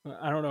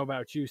don't know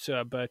about you,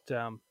 sir, but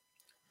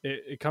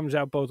it comes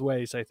out both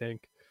ways, I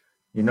think.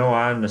 you know,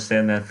 I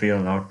understand that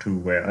feeling all too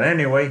well.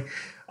 Anyway,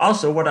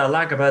 also what I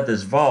like about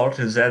this vault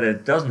is that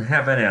it doesn't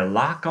have any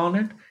lock on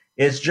it.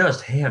 It's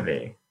just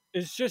heavy.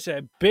 It's just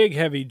a big,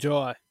 heavy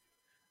door.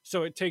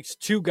 So it takes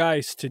two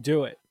guys to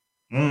do it.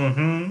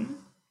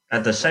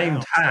 At the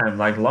same time,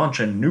 like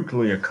launching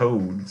nuclear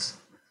codes.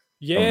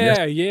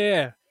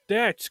 Yeah.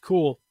 That's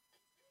cool.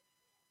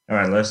 All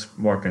right, let's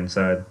walk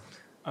inside.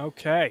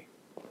 Okay.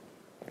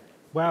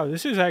 Wow,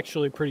 this is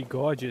actually pretty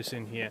gorgeous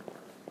in here.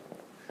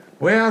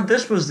 Well,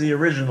 this was the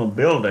original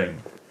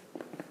building.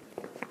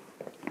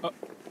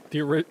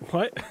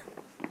 What?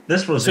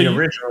 This was So the you-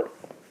 original.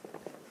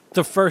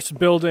 The first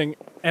building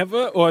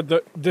ever, or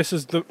this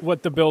is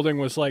what the building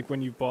was like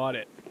when you bought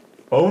it?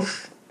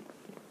 Both.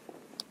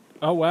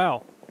 Oh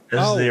wow.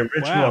 This is the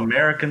original wow.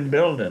 American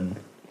building.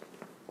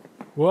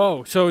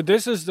 Whoa! So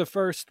this is the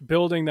first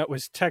building that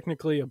was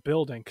technically a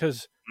building,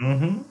 because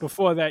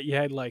before that you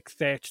had like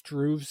thatched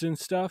roofs and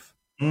stuff.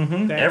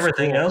 That's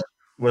Everything cool. else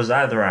was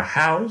either a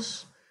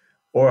house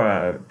or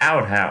a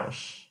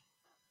outhouse.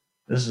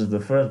 This is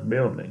the first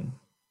building.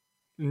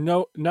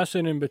 No,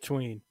 nothing in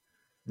between.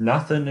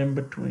 Nothing in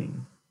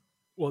between.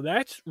 Well,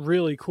 that's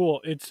really cool.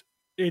 It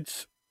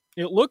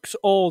looks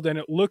old and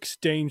it looks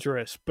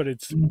dangerous, but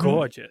it's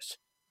gorgeous.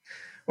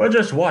 Well,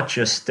 just watch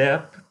your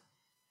step,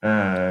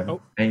 and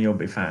you'll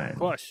be fine. Of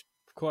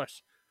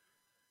course.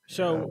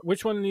 So,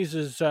 which one of these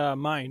is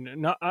mine?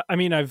 No, I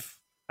mean, I've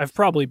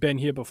probably been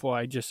here before.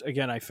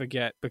 I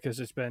forget because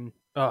it's been.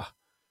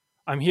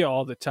 I'm here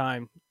all the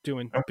time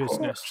doing Of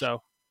business. course.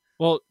 So,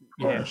 well, Of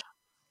yeah, course.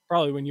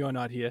 probably when you're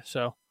not here.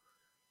 So,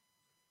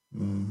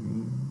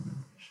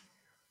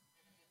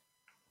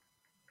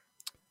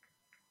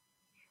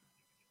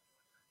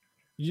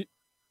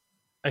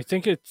 I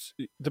think it's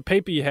the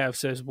paper you have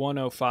says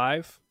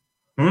 105.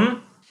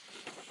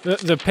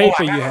 The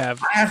paper you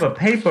have. I have a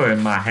paper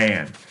in my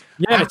hand.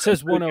 Yeah, it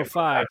says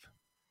 105.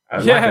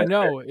 Like Yeah, I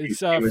no, said,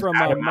 it's it was from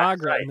out of my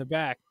Margaret sight. in the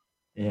back.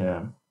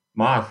 Yeah,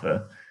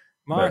 Martha.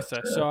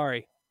 Martha, But,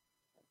 sorry.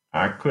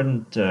 I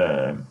couldn't.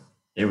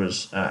 It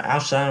was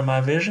outside of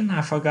my vision.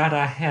 I forgot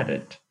I had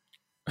it.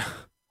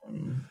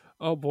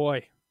 Oh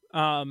boy.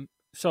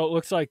 So it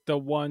looks like the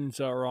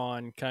ones are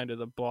on kind of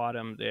the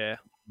bottom there,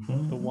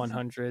 the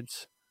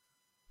 100s.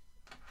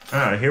 All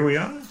right, here we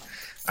are.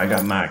 I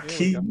got my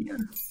key.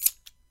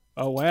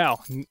 Oh wow.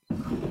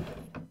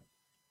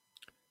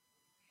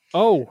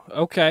 Oh,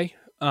 okay.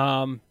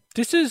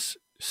 This is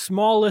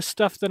smaller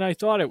stuff than I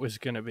thought it was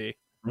going to be.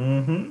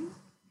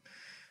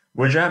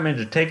 Would you like me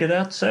to take it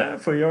out, sir,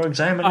 for your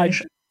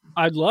examination?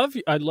 I'd love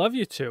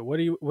you to. What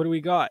do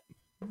we got?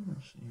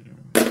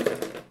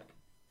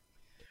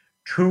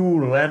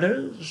 2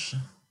 letters.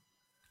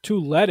 2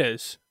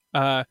 letters.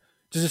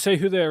 Does it say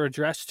who they're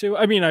addressed to?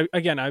 I mean,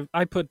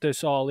 I put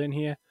this all in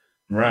here.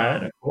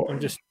 Right, of course. I'm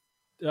just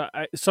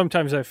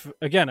sometimes I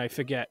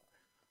forget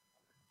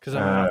because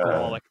I'm an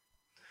alcoholic.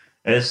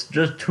 It's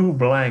just 2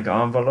 blank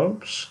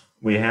envelopes.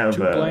 We have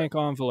 2 blank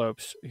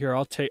envelopes. Here,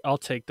 I'll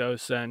take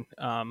those then.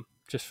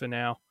 Just for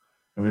now.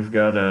 We've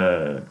got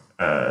a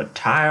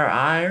tire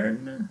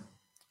iron.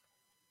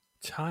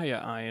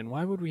 Tire iron.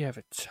 Why would we have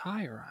a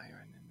tire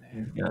iron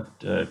in there?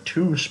 We've got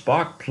 2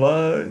 spark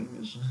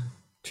plugs.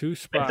 2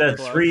 spark That's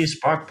plugs. 3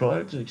 spark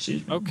plugs.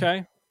 Excuse me.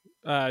 Okay.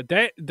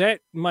 That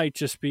might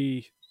just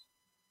be.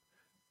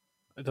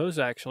 Those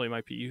actually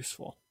might be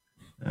useful.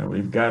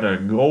 We've got a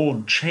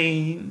gold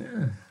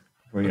chain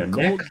for your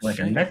neck, like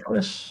a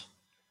necklace.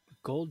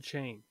 Gold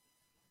chain.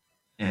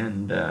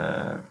 And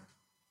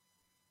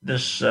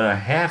this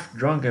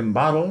half-drunken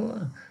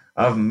bottle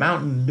of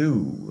Mountain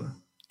Dew.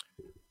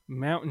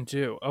 Mountain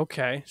Dew.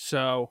 Okay,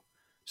 so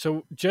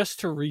just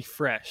to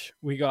refresh,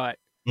 we got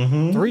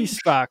 3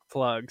 spark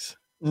plugs,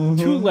 2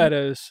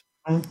 letters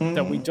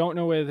that we don't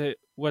know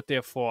what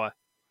they're for.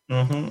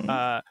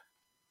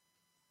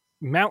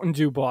 Mountain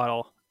Dew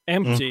bottle,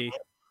 empty.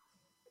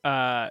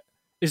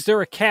 Is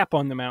there a cap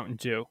on the Mountain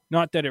Dew?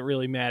 Not that it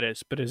really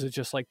matters, but is it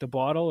just like the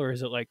bottle, or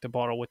is it like the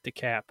bottle with the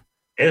cap?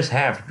 It's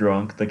half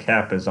drunk. The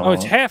cap is on. Oh,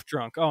 it's half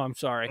drunk. Oh, I'm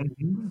sorry.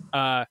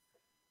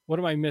 What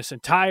am I missing?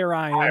 Tire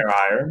iron. Tire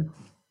iron.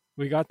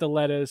 We got the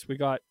letters. We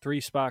got 3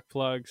 spark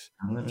plugs.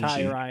 Let me Tire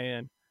see.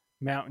 iron.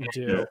 Mountain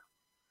Dew.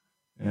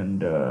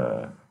 And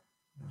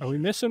Are we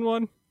missing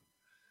one?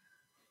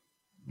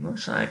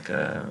 Looks like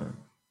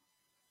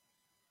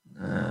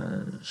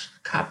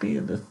copy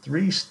of the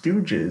Three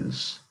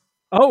Stooges.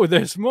 Oh,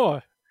 there's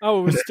more.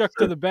 Oh, it was stuck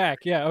to the back.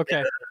 Yeah,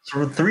 okay.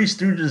 So Three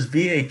Stooges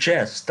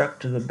VHS stuck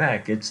to the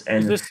back. It's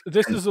This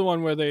is the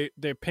one where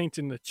they're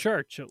painting the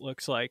church. It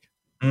looks like.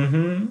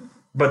 Mm-hmm.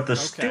 But the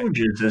Okay.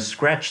 Stooges is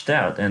scratched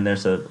out, and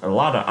there's a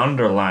lot of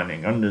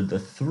underlining under the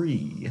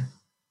three.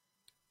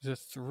 The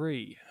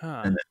 3,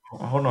 huh? And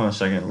hold on a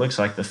second. It looks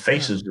like the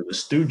faces of the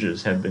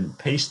Stooges have been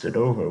pasted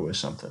over with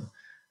something.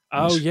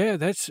 Oh yeah,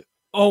 that's.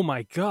 Oh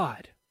my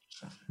God!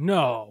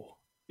 No,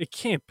 it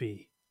can't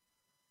be.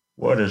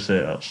 What is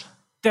this?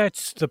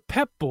 That's the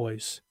Pep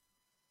Boys.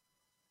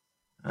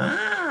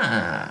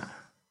 Ah.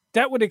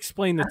 That would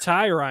explain the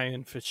tire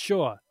iron for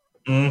sure.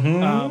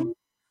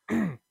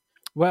 Mm-hmm.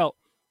 Well,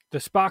 the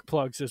spark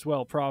plugs as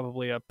well,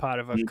 probably a part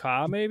of a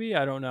car, maybe.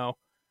 I don't know.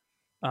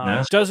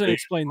 That's Doesn't what they-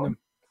 explain them.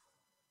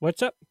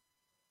 What's up?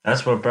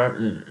 That's what.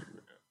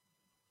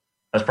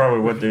 That's probably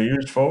what they're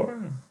used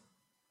for.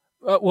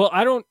 Well,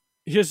 I don't.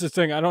 Here's the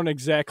thing. I don't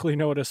exactly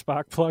know what a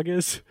spark plug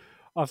is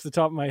off the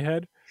top of my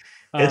head.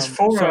 It's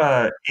for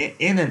so-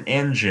 in an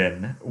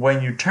engine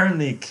when you turn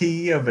the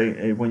key of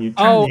when you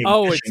turn the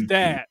Oh, it's ignition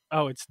that.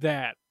 Oh, it's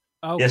that.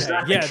 key. Okay. It's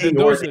not Yeah, the key or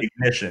those the are.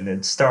 ignition.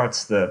 It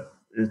starts the.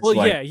 It's Well,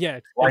 like, yeah.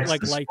 It lights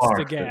like the lights spark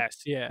the that-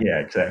 gas. Yeah. Yeah,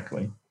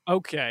 exactly.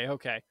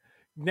 Okay.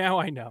 Now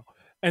I know.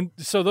 And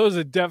so those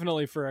are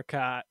definitely for a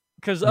car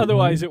because Mhm.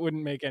 otherwise it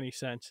wouldn't make any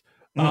sense.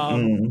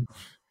 Mm-mm.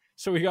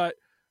 So we got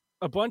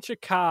a bunch of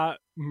car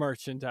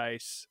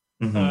merchandise,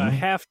 Mhm.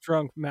 half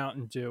drunk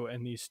Mountain Dew,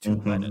 and these 2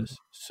 Mhm. letters.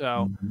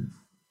 So,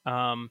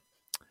 Mhm.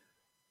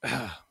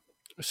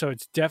 so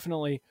it's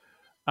definitely.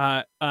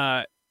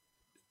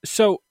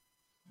 So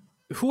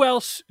who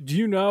else do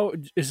you know?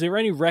 Is there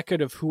any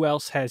record of who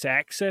else has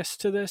access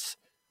to this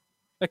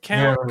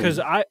account? Yeah. Because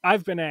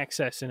I've been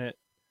accessing it.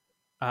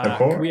 Of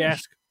Can we course.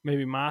 ask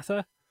maybe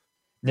Martha?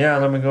 Yeah,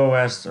 let me go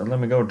ask. Let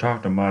me go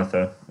talk to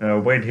Martha.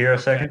 Wait here a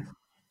second.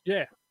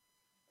 Yeah.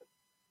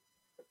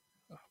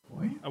 Oh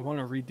boy, I want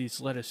to read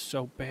these letters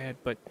so bad,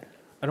 but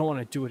I don't want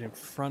to do it in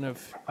front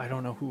of. I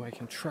don't know who I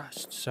can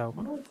trust, so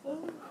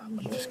I'm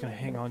just gonna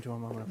hang on to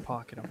them. I'm gonna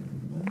pocket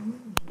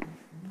them.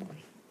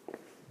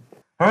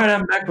 All right,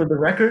 I'm back with the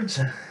records.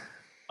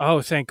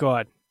 Oh, thank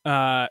God.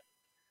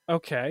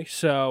 Okay,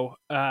 so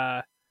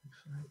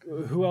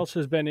who else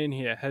has been in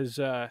here? Has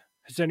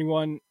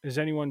anyone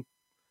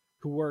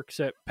who works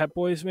at Pep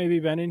Boys maybe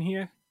been in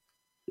here?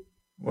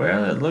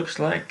 Well, it looks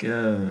like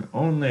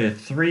only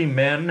 3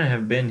 men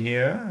have been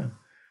here.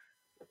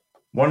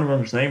 One of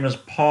them's name is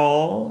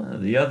Paul.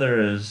 The other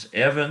is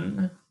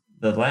Evan.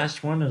 The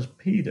last one is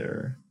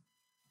Peter.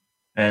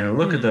 And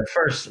look at the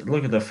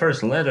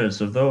first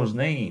letters of those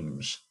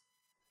names.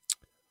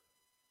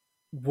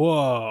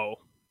 Whoa.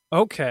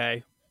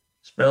 Okay.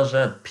 Spells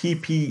out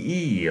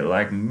PPE,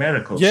 like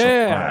medical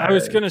Yeah, supplies. I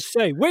was gonna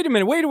say. Wait a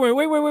minute. Wait.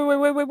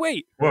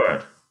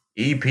 What?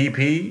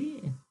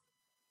 EPP?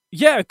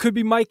 Yeah, it could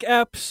be Mike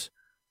Epps.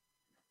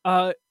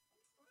 Oh,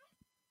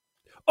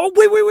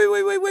 wait.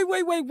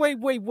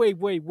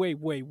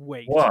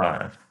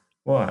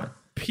 What?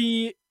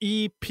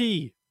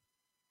 PEP.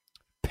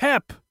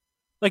 Pep.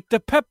 Like the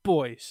Pep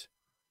Boys.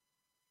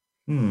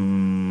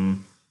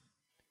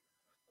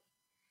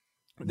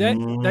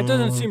 That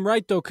doesn't seem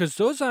right though, because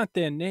those aren't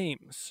their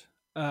names.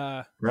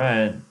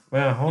 Right.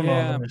 Well, hold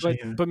on. Let me see.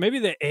 but maybe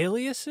the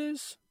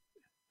aliases.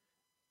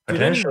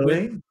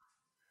 Potentially.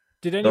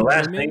 Did any The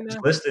last women? names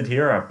listed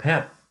here are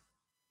Pep.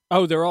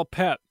 Oh, they're all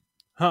Pep,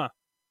 huh?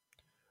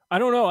 I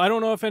don't know. I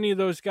don't know if any of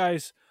those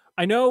guys.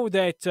 I know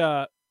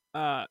that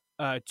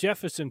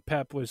Jefferson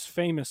Pep was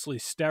famously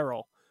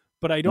sterile,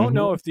 but I don't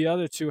know if the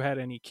other 2 had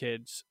any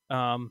kids.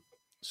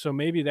 So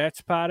maybe that's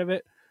part of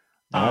it.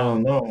 I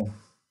don't know.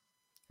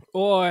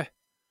 Or,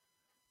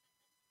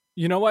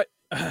 you know what?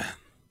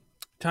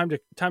 Time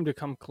to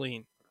come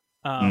clean.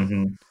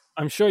 I'm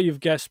sure you've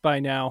guessed by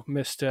now,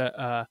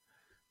 Mr.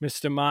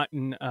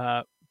 Martin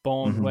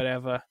Bone,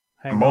 whatever.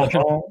 Hang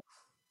on.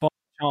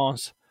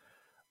 Chance.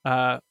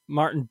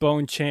 Martin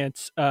Bone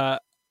Chance.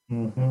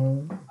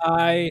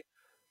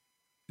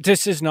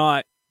 This is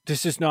not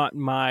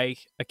my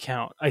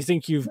account. I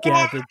think you've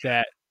gathered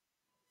that.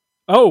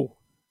 Oh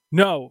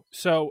no!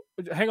 So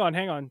hang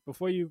on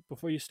before you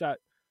start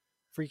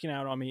freaking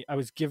out on me. I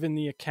was given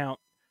the account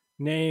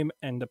name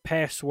and the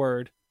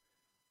password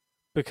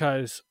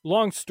because,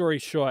 long story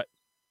short,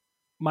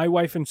 my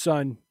wife and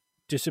son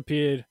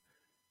disappeared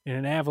in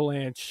an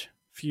avalanche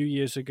a few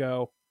years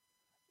ago,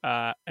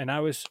 and I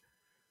was,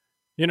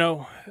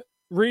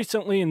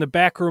 recently in the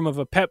back room of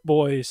a Pep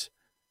Boys,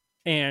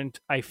 and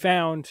I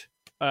found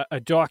a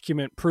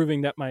document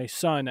proving that my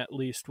son, at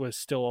least, was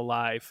still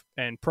alive,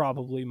 and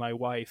probably my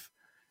wife.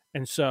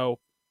 And so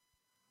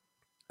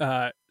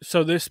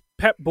this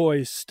Pep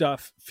Boys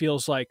stuff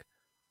feels like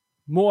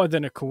more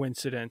than a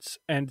coincidence.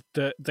 And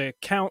the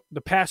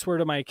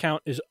password of my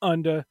account is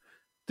under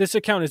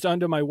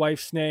my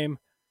wife's name,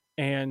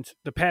 and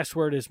the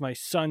password is my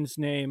son's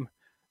name.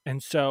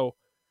 And so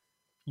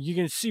you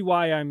can see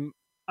why I'm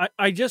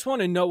I just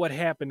want to know what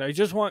happened. I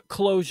just want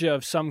closure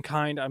of some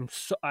kind. I'm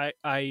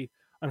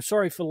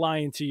sorry for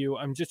lying to you.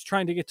 I'm just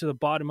trying to get to the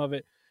bottom of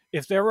it.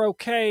 If they're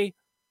okay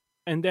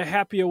and they're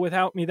happier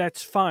without me,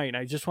 that's fine.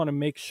 I just want to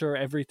make sure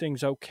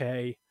everything's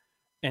okay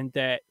and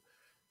that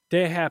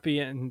they're happy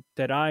and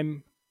that I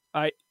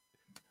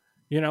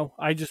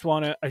I just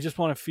want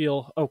to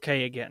feel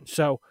okay again.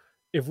 So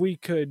if we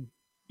could,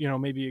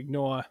 maybe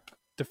ignore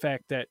the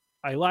fact that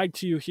I lied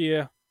to you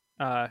here,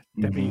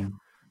 that'd be Mhm.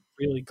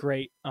 really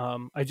great.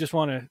 I just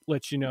want to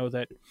let you know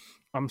that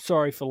I'm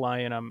sorry for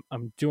lying.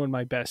 I'm doing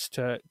my best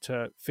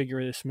to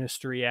figure this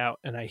mystery out,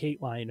 and I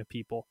hate lying to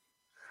people.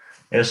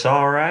 It's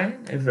all right.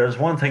 If there's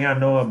one thing I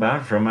know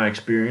about from my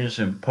experience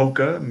in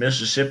Polka,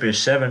 Mississippi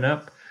 7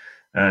 Up,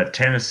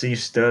 Tennessee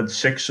Stud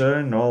Sixer,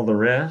 and all the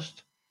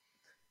rest,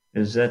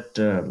 is that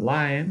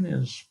lying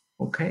is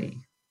okay.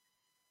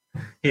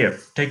 Here,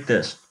 take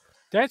this.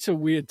 That's a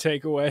weird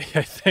takeaway,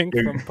 I think,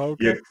 You're, from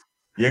poker.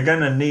 you're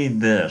gonna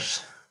need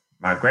this.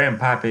 My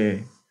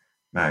grandpappy,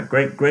 my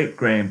great great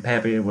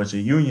grandpappy was a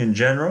Union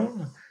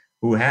general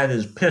who had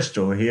his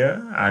pistol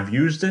here. I've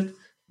used it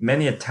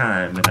many a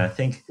time, and I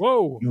think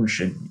Whoa. you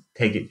should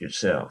take it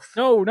yourself.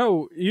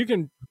 No, you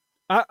can.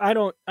 I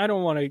don't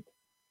want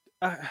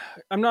to.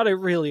 I'm not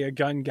really a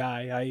gun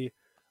guy.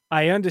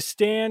 I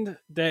understand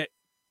that.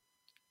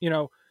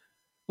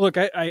 Look,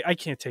 I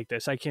can't take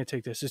this. I can't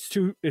take this.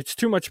 It's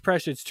too much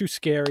pressure. It's too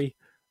scary.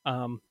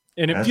 And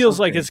it That's feels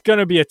like okay. it's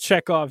gonna be a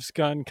Chekhov's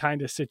gun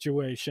kind of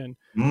situation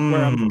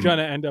where I'm Mm.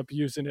 gonna end up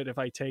using it if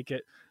I take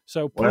it.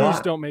 So Well,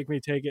 please don't make me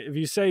take it. If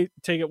you say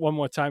take it one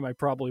more time, I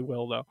probably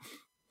will though.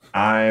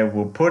 I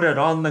will put it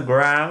on the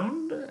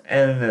ground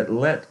and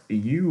let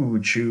you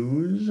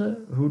choose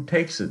who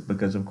takes it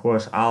because, of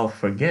course, I'll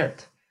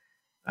forget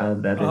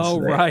that it's Oh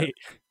there. right.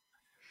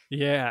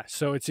 Yeah.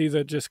 So it's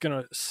either just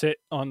gonna sit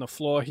on the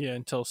floor here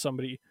until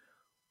somebody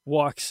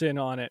walks in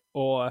on it,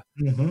 or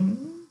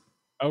Hmm.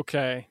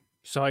 okay.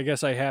 So I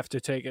guess I have to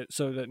take it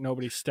so that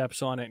nobody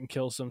steps on it and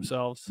kills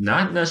themselves.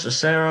 Not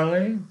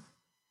necessarily.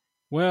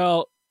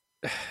 Well,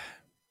 I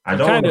I'm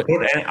don't want kind to of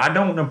put any. I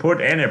don't want to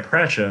put any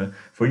pressure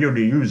for you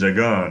to use a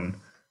gun.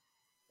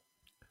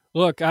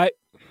 look.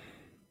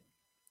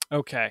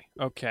 Okay.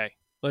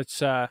 Let's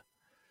you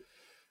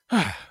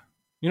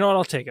know what?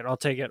 I'll take it. I'll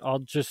take it.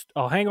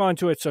 I'll hang on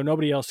to it so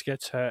nobody else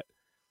gets hurt,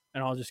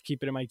 and I'll just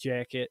keep it in my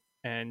jacket,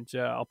 and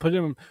I'll put it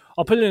in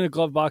the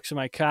glove box in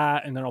my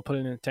car, and then I'll put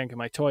it in the tank in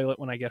my toilet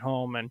when I get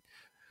home, and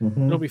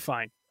it'll Hmm. be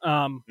fine.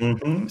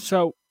 Hmm.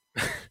 So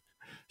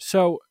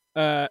so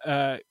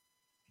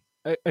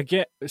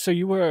again, so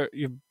your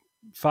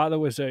father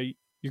was a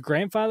your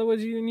grandfather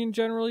was a Union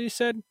general, you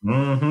said,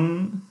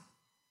 Hmm.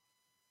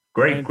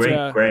 Great and great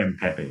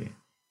grandpappy.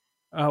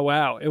 oh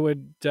wow, it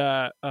would.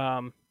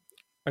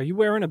 Are you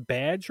wearing a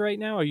badge right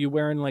now? Are you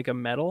wearing like a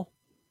medal?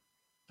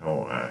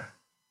 Oh, I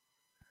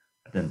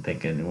didn't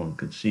think anyone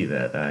could see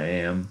that. I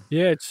am.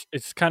 Yeah,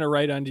 it's kind of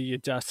right under your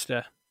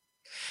duster.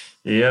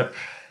 Yep.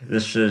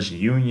 This says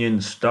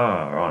Union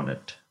Star on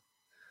it.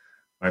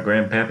 My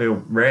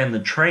grandpappy ran the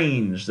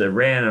trains that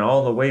ran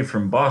all the way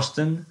from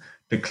Boston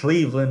to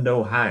Cleveland,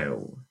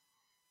 Ohio.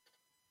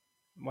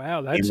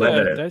 Wow, He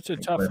that's a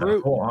tough led a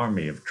route. whole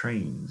army of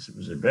trains. It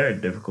was a very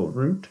difficult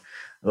route.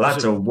 Was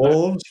Lots it of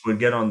wolves would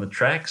get on the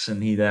tracks,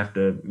 and he'd have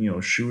to,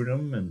 shoot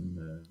them.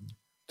 And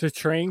the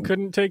train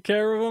couldn't take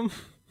care of them?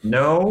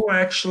 no,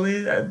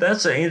 actually,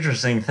 that's an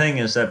interesting thing.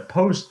 Is that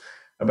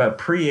about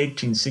pre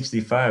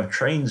 1865,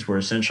 trains were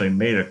essentially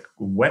made of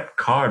wet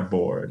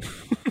cardboard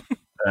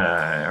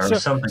or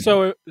something.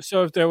 So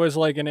if there was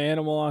like an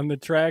animal on the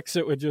tracks,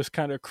 it would just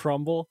kind of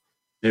crumble.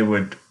 It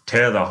would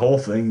tear the whole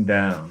thing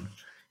down.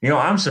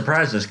 I'm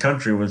surprised this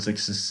country was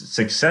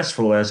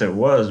successful as it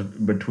was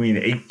between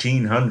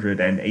 1800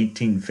 and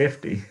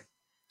 1850.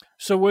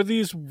 So were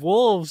these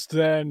wolves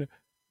then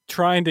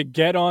trying to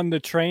get on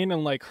the train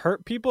and like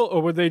hurt people, or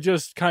were they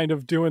just kind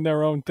of doing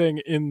their own thing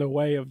in the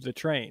way of the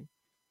train?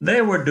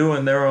 They were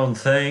doing their own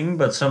thing,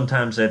 but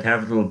sometimes they'd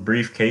have little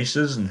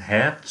briefcases and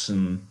hats,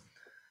 and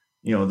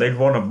they'd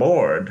want a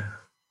board.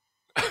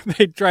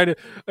 They'd try to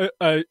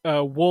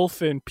a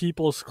wolf in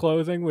people's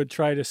clothing would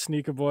try to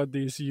sneak aboard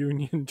these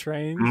Union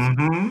trains.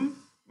 Mm-hmm.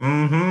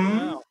 Mm-hmm.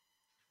 Wow.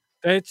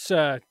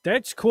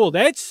 That's cool.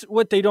 That's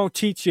what they don't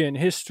teach you in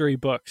history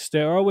books.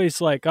 They're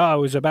always like, "Oh,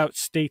 it was about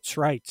states'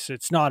 rights.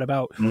 It's not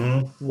about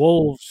Mm-hmm.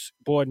 wolves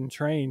boarding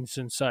trains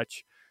and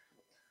such."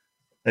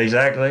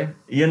 Exactly.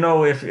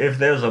 If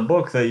there's a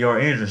book that you're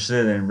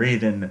interested in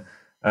reading,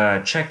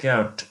 check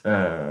out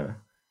uh,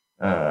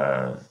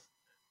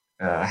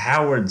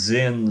 Howard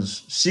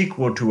Zinn's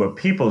sequel to A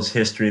People's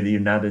History of the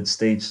United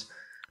States,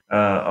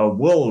 A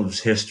Wolf's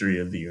History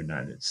of the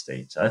United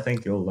States. I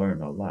think you'll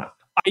learn a lot.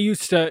 I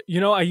used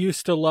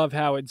to love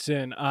Howard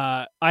Zinn.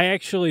 I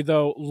actually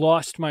though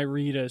lost my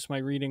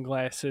reading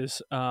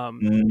glasses,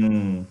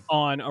 Mm.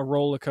 on a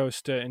roller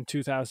coaster in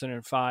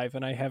 2005,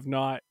 and I have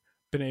not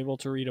been able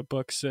to read a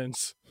book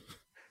since.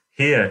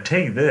 Here,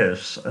 take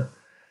this.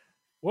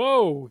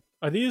 Whoa,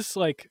 these are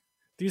like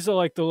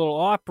the little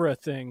opera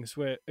things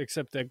with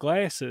except they're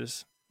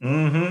glasses.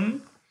 Mm-hmm.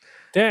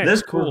 That's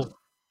This cool. was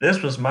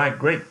this was my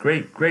great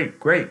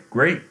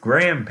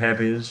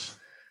grandpappy's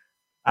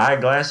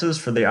eyeglasses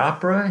for the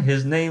opera.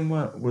 His name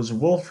was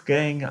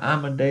Wolfgang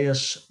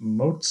Amadeus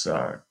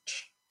Mozart.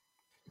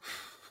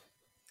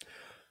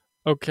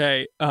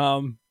 Okay.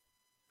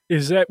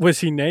 Was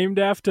he named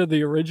after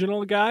the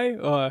original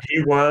guy?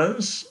 He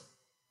was.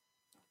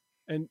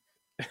 And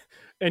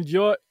and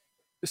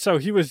so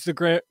he was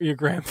your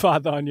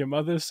grandfather on your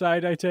mother's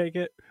side, I take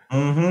it,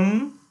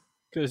 Mm-hmm.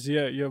 because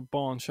yeah, you're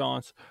bon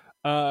chance.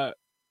 Uh,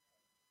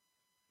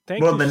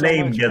 Thank Well, you the so name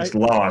much. gets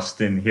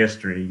lost in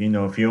history. You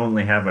know, if you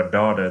only have a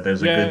daughter,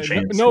 there's a good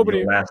chance that your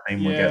Nobody, last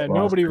name will yeah, get lost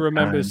nobody in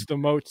remembers time. the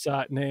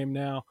Mozart name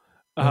now.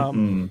 Um,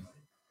 Mm-mm.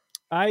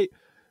 I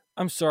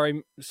I'm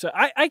sorry, so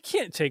I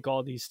can't take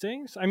all these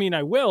things. I mean,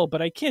 I will,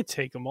 but I can't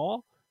take them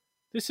all.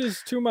 This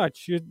is too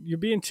much. You're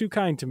being too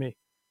kind to me.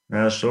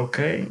 That's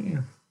okay.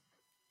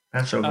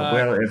 That's okay. Uh,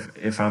 Well,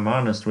 if I'm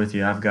honest with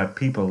you, I've got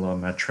people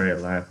on my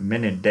trail. I have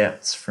many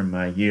debts from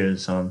my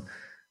years on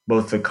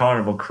both the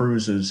Carnival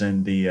cruises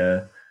and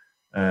the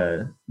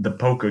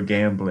poker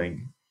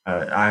gambling.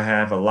 I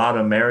have a lot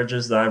of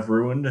marriages that I've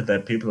ruined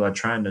that people are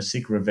trying to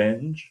seek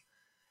revenge,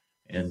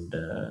 and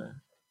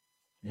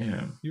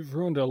yeah. you've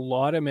ruined a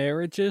lot of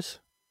marriages.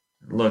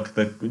 Look,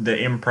 the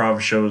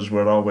improv shows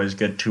would always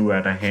get too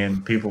out of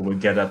hand. People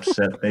would get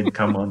upset. They'd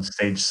come on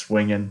stage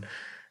swinging.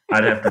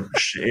 I'd have to.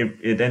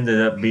 It ended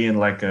up being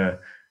like it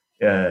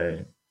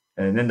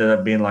ended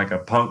up being like a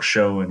punk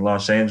show in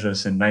Los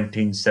Angeles in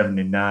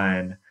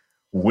 1979,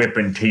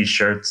 whipping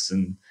t-shirts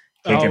and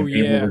Oh kicking people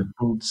yeah, with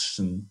boots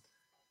and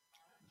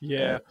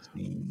yeah. that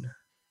scene.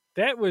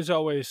 That was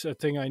always a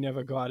thing I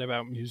never got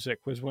about music,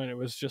 was when it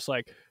was just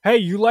like, "Hey,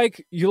 you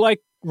like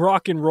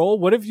rock and roll?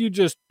 What if you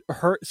just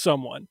hurt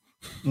someone?"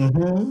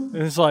 Mm-hmm.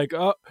 And it's like,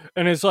 oh,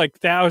 and it's like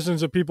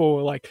thousands of people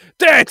were like,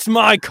 "That's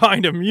my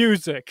kind of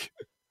music."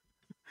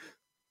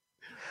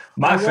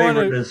 I My want favorite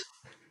to. is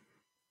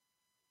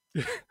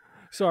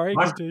Sorry, my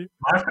continue.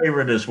 my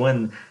favorite is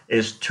when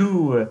it's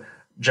two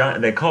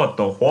giant. They call it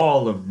the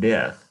Wall of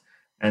Death,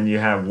 and you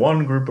have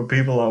one group of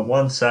people on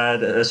one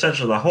side.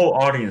 Essentially, the whole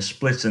audience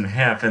splits in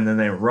half, and then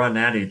they run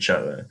at each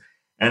other.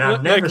 And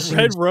I've Like never seen.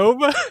 Red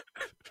Rover.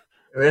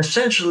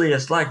 Essentially,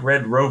 it's like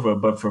Red Rover,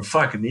 but for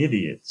fucking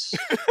idiots.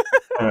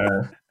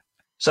 Uh,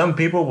 some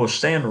people will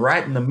stand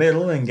right in the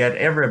middle and get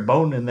every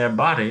bone in their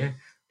body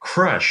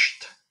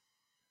crushed.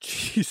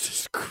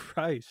 Jesus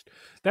Christ,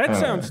 that Uh,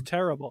 sounds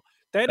terrible.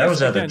 That that is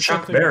was at a again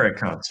Chuck something. Berry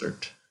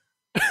concert.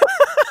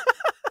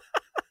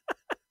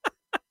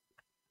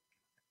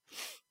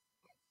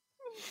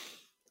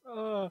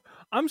 Uh,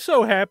 I'm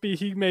so happy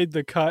he made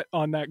the cut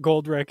on that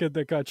gold record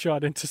that got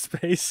shot into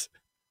space.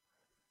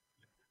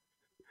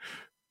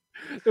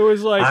 It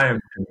was like I am.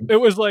 it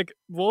was like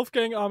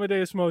Wolfgang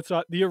Amadeus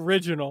Mozart, the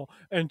original,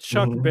 and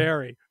Chuck Mm-hmm,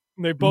 Berry.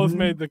 And they both mm-hmm,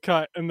 made the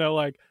cut, and they're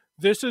like,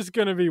 "This is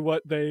gonna be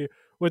what the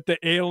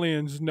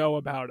aliens know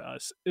about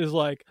us is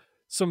like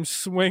some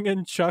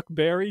swinging Chuck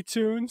Berry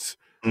tunes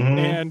mm-hmm,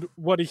 and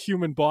what a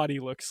human body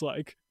looks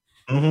like."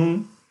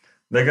 mm-hmm.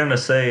 They're gonna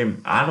say,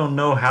 I don't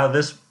know how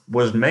this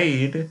was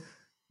made,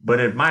 but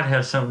it might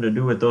have something to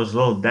do with those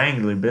little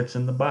dangly bits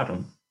in the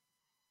bottom.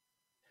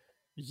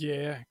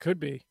 Yeah, could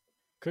be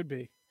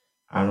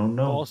I don't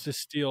know. balls to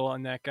steel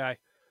on that guy.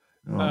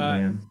 Oh Uh,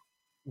 man.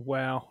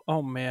 wow.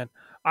 Oh man,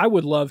 I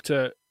would love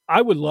to.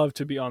 I would love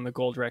to be on the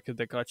gold record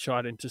that got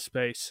shot into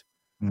space.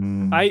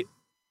 Mm. I,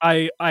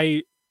 I,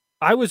 I,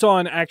 I was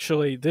on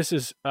actually. This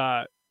is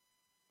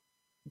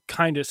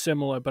kind of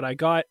similar, but I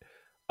got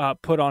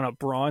put on a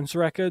bronze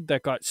record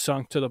that got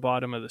sunk to the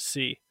bottom of the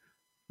sea.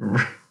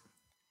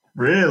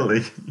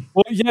 Really?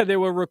 Well, yeah, they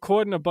were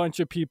recording a bunch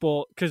of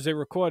people because they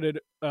recorded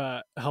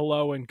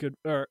hello and good,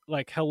 or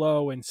like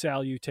hello and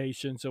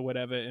salutations or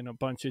whatever in a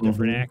bunch of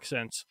different Mm-hmm,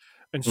 accents.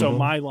 And so mm-hmm.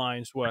 my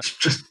lines were It's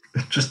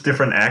just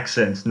different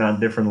accents, not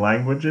different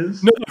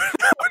languages.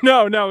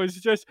 no, no, it's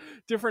just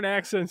different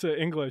accents of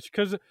English.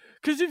 Because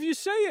if you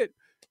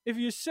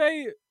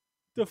say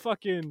the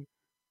fucking,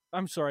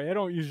 I'm sorry, I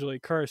don't usually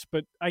curse,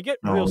 but I get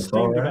real No, it's all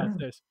stinged about right.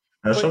 this.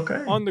 That's But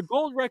okay. on the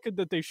gold record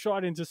that they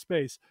shot into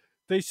space,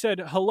 they said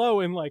hello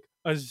in like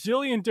a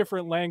zillion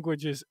different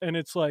languages, and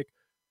it's like,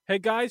 hey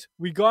guys,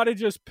 we gotta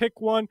just pick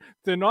one.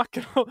 They're not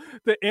gonna,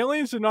 the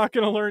aliens are not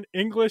gonna learn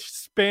English,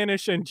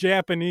 Spanish, and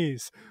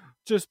Japanese.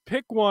 Just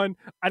pick one.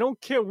 I don't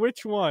care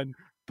which one,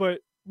 but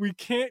we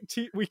can't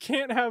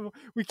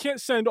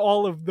send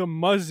all of the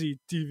Muzzy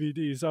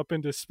DVDs up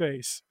into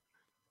space.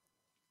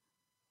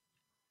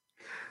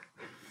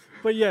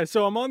 But yeah,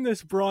 so I'm on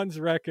this bronze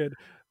record,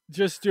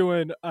 just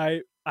doing.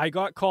 I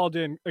got called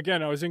in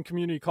again. I was in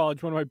community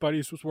college. One of my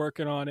buddies was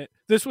working on it.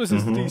 This was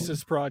his Mm-hmm.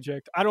 thesis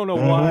project. I don't know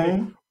why,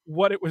 Mm-hmm.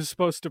 what it was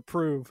supposed to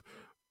prove,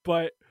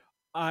 but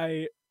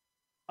I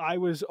I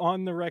was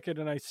on the record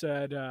and I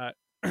said,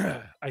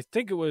 I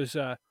think it was,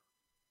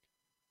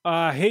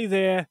 hey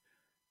there,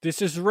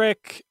 this is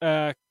Rick.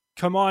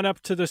 Come on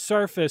up to the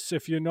surface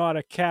if you're not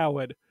a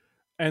coward.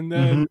 And Mm-hmm.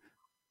 then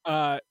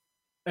uh,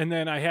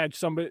 I had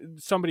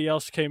somebody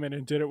else came in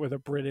and did it with a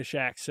British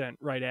accent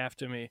right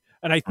after me.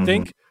 And I Mm-hmm.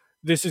 think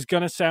this is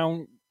gonna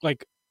sound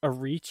like a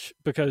reach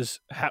because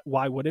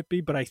why would it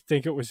be? But I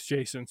think it was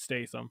Jason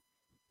Statham.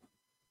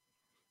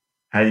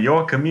 At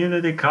your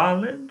community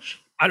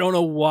college? I don't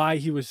know why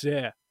he was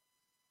there.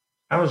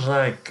 I was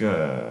like,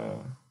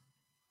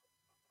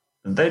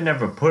 they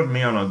never put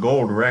me on a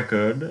gold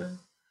record,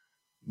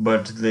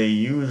 but they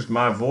used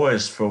my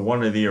voice for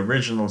one of the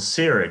original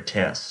Siri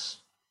tests.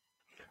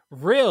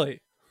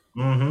 Really?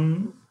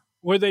 Mm-hmm.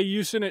 Were they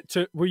using it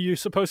to? Were you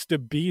supposed to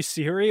be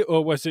Siri,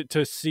 or was it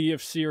to see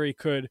if Siri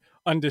could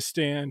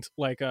understand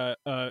like a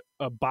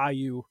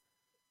Bayou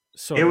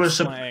sort It of was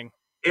slang?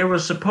 it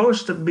was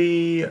supposed to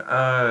be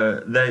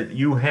that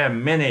you have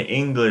many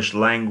English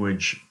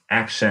language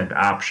accent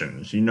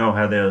options. You know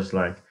how there's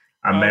like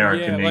Oh yeah,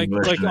 American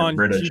English like and on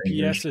British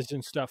English. GPSs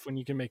and stuff when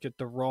you can make it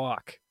the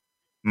Rock.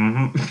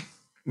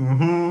 Mm-hmm.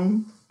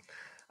 Mm-hmm.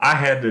 I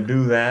had to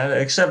do that,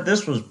 except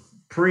this was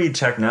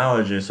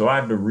pre-technology, so I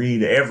had to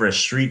read every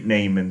street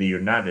name in the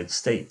United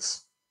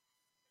States.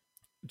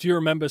 Do you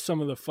remember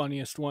some of the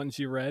funniest ones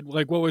you read?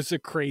 Like, what was the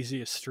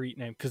craziest street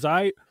name? Because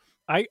I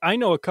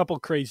know a couple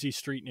crazy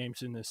street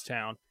names in this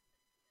town.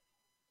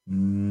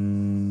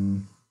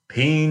 Peen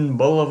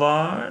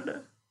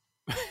Boulevard.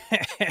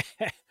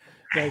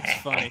 That's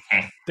funny.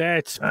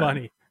 That's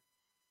funny.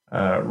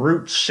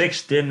 Route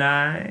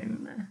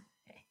 69.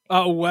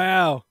 Oh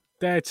wow,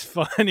 that's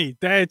funny.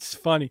 That's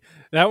funny.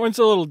 That one's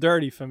a little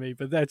dirty for me,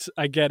 but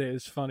I get it.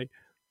 It's funny.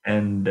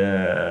 And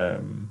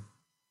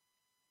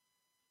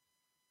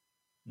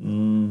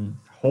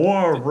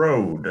Whore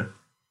Road.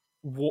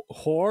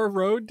 Whore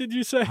Road? Did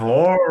you say?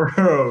 Whore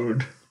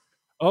Road.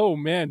 Oh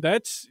man,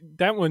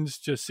 that one's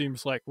just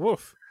seems like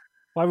woof.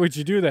 Why would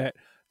you do that?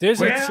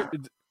 There's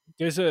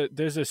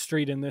a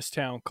street in this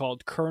town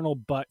called Colonel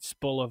Butts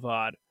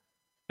Boulevard,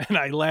 and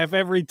I laugh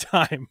every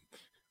time.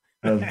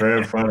 That's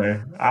very funny.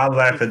 I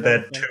laugh at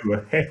that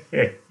too.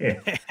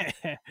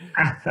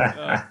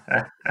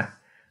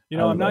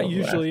 I'm not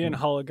usually in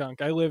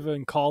Hullagunk. I live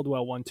in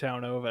Caldwell, one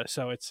town over,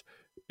 so it's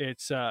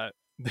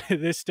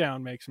this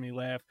town makes me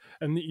laugh.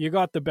 And you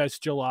got the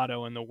best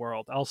gelato in the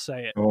world. I'll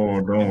say it. Oh,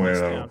 don't worry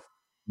though.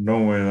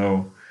 Don't worry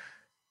though.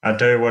 I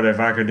tell you what, if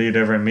I could eat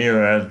every meal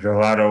as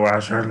gelato, I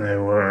certainly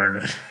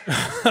would.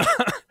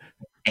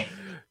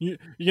 You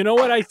know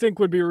what I think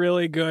would be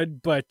really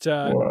good, but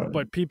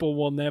people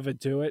will never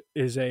do it.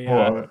 Is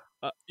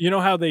you know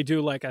how they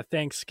do like a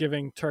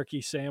Thanksgiving turkey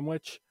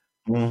sandwich?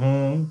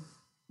 Mm-hmm.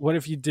 What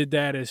if you did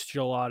that as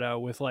gelato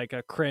with like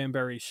a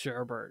cranberry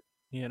sherbet?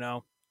 You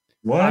know,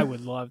 what? I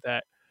would love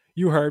that.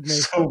 You heard me.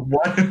 So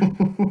what?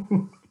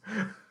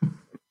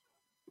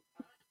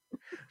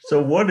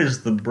 So what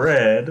is the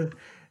bread,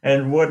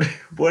 and what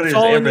is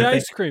all everything? in the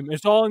ice cream?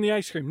 It's all in the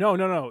ice cream.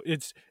 No.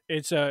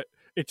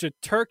 It's a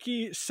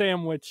turkey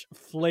sandwich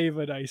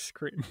flavored ice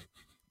cream.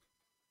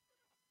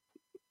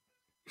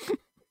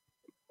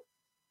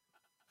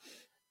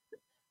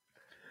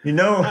 You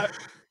know,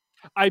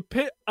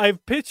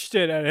 I've pitched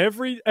it at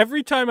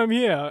every time I'm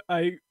here.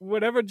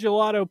 Whatever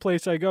gelato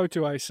place I go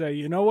to, I say,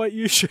 you know what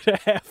you should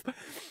have.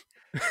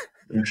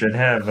 You should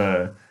have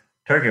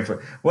turkey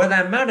flavor. Well,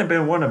 that might have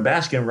been one of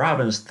Baskin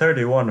Robbins'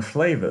 31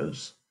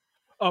 flavors.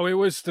 Oh, it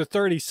was the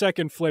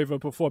 32nd flavor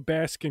before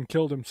Baskin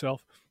killed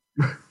himself.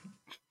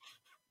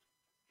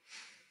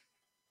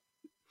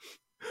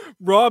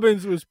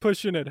 Robbins was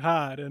pushing it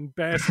hard, and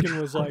Baskin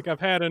was like, I've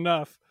had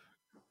enough.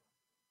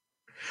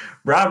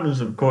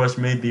 Robbins, of course,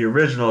 made the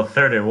original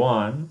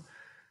 31.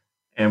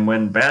 And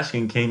when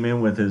Baskin came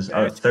in with his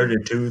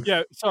 32.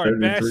 Yeah, sorry,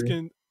 33.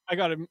 Baskin, I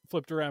got it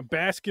flipped around.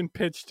 Baskin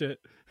pitched it,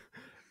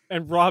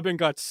 and Robin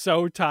got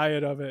so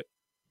tired of it.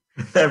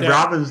 that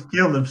Robbins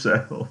killed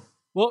himself.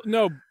 Well,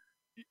 no.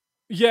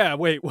 Yeah,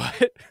 wait,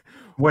 what?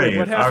 Wait,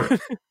 what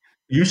happened?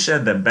 You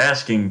said that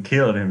Baskin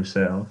killed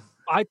himself.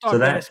 I thought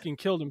Baskin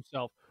killed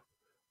himself.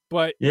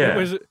 But yeah.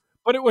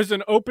 it was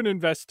an open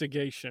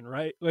investigation,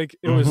 right? Like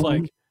it was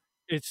like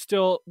it's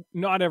still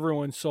not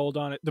everyone's sold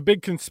on it. The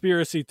big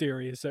conspiracy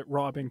theory is that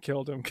Robin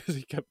killed him because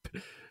he kept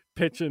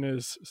pitching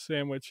his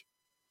sandwich.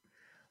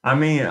 I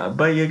mean,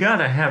 but you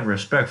gotta have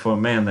respect for a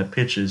man that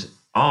pitches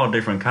all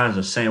different kinds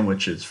of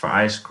sandwiches for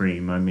ice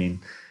cream. I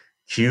mean,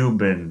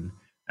 Cuban,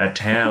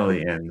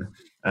 Italian,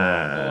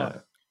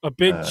 a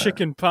big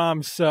chicken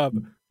palm sub.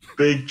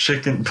 Big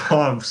chicken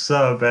palm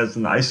sub as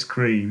an ice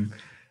cream.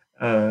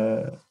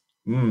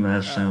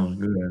 That sounds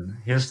good.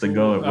 Here's the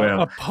go.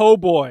 A po'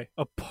 boy.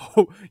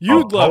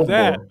 You'd love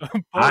that.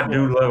 I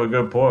do love a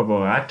good po'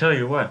 boy. I tell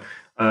you what,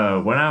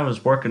 when I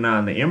was working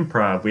on the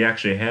Improv, we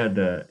actually had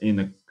in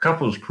the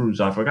couples cruise.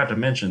 I forgot to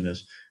mention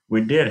this.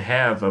 We did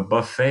have a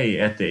buffet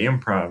at the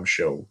Improv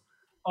show.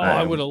 Oh,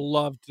 I would have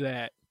loved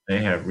that. They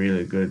have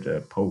really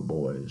good po'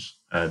 boys.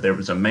 There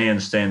was a man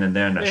standing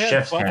there in a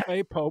chef's hat.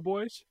 Buffet po'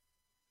 boys?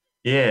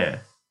 Yeah,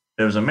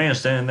 there was a man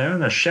standing there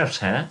in a chef's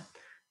hat.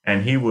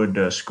 And he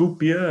would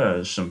scoop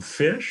you some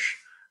fish,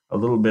 a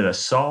little bit of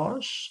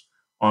sauce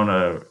on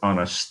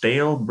a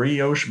stale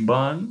brioche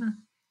bun.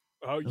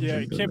 Oh yeah,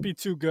 it can't be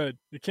too good.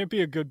 It can't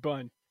be a good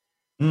bun.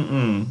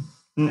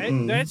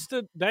 That's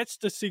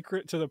the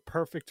secret to the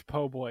perfect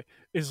po' boy.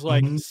 Is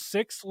like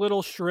 6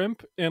 little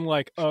shrimp in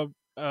like a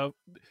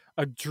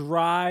a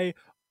dry,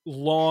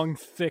 long,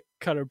 thick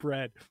cut of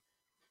bread.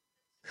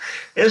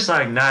 It's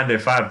like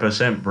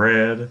 95%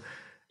 bread.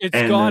 It's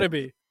And gotta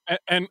be,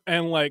 and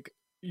like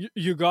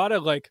you gotta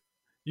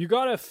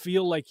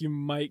feel like you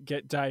might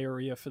get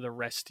diarrhea for the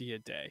rest of your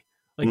day.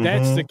 Like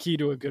that's the key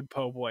to a good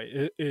po'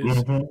 boy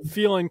is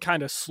feeling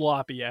kind of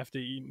sloppy after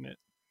eating it.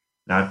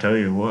 I tell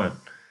you what,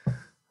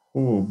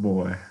 oh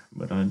boy,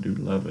 but I do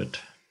love it.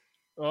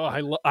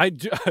 Oh, I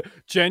do,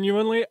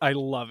 genuinely, I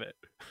love it.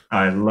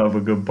 I love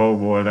a good po'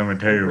 boy. Let me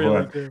tell you really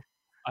what. do.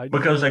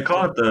 Because they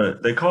call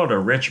it a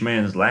rich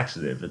man's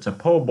laxative. It's a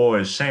po'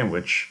 boy's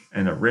sandwich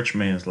and a rich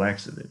man's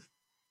laxative.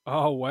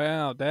 Oh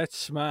wow, that's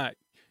smart.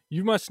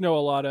 You must know a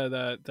lot of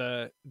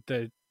the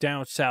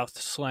down south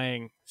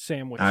slang,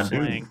 sandwich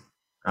slang.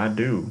 I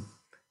do.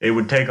 It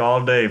would take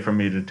all day for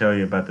me to tell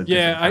you about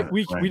the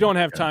we don't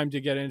have time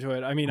to get into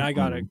it. I mean, I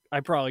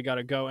probably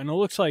gotta go. And it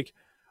looks like,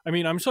 I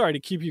mean, I'm sorry to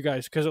keep you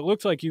guys because it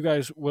looks like you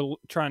guys were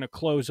trying to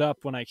close up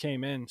when I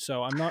came in.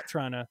 So I'm not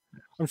trying to.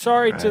 I'm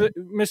sorry to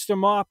Mr.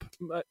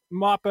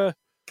 Mopper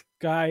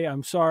guy.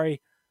 I'm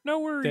sorry. No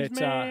worries,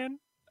 man.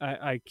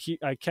 I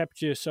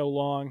kept you so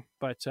long,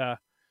 but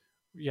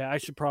yeah, I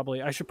should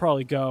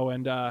probably go.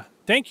 And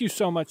thank you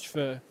so much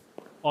for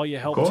all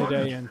your help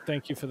today, and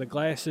thank you for the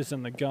glasses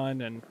and the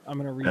gun. And I'm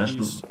gonna read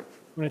these. I'm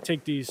gonna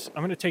take these.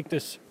 I'm gonna take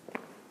this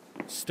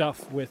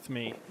stuff with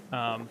me.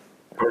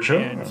 For sure.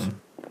 And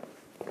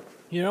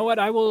you know what?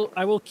 I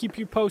will keep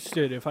you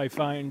posted if I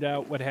find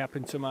out what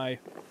happened to my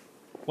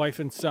wife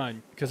and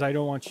son, because I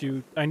don't want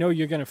you. I know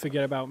you're gonna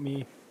forget about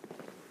me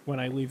when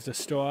I leave the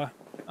store.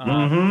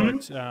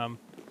 But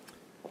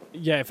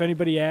yeah, if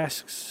anybody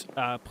asks,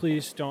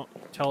 please don't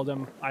tell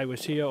them I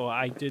was here or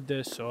I did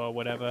this or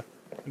whatever.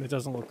 And it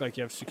doesn't look like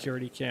you have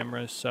security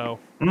cameras, so.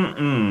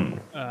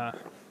 I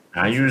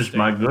used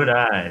my good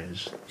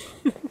eyes.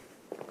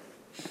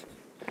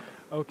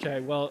 Okay,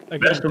 well, again,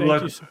 best of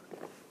luck.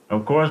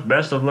 Of course,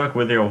 best of luck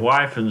with your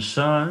wife and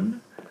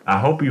son. I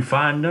hope you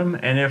find them,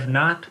 and if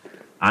not,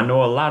 I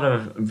know a lot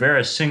of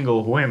very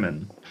single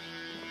women.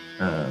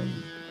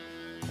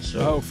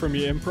 Oh, from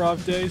your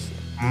improv days?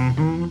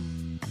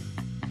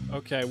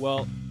 Okay,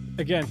 well,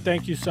 again,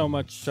 thank you so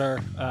much, sir.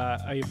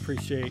 I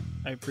appreciate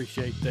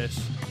this.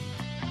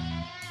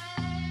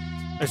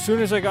 As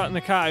soon as I got in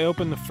the car, I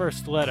opened the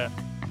first letter.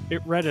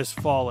 It read as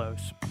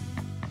follows.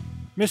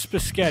 Miss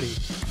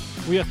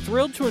Biscotti, we are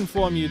thrilled to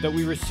inform you that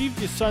we received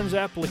your son's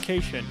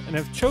application and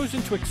have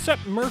chosen to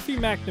accept Murphy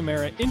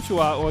McNamara into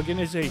our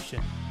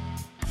organization.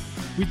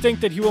 We think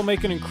that he will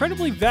make an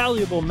incredibly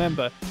valuable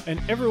member,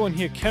 and everyone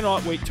here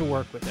cannot wait to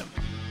work with him.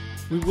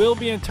 We will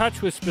be in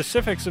touch with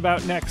specifics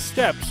about next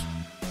steps,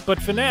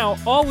 but for now,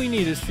 all we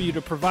need is for you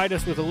to provide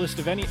us with a list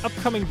of any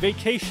upcoming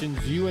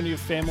vacations you and your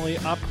family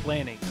are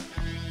planning.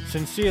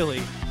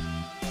 Sincerely,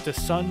 the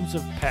Sons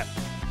of Pep.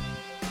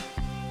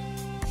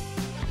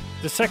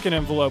 The second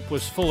envelope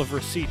was full of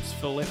receipts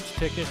for lift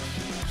tickets,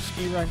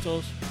 ski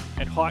rentals,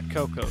 and hot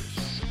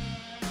cocos.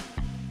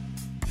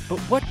 But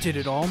what did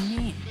it all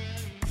mean?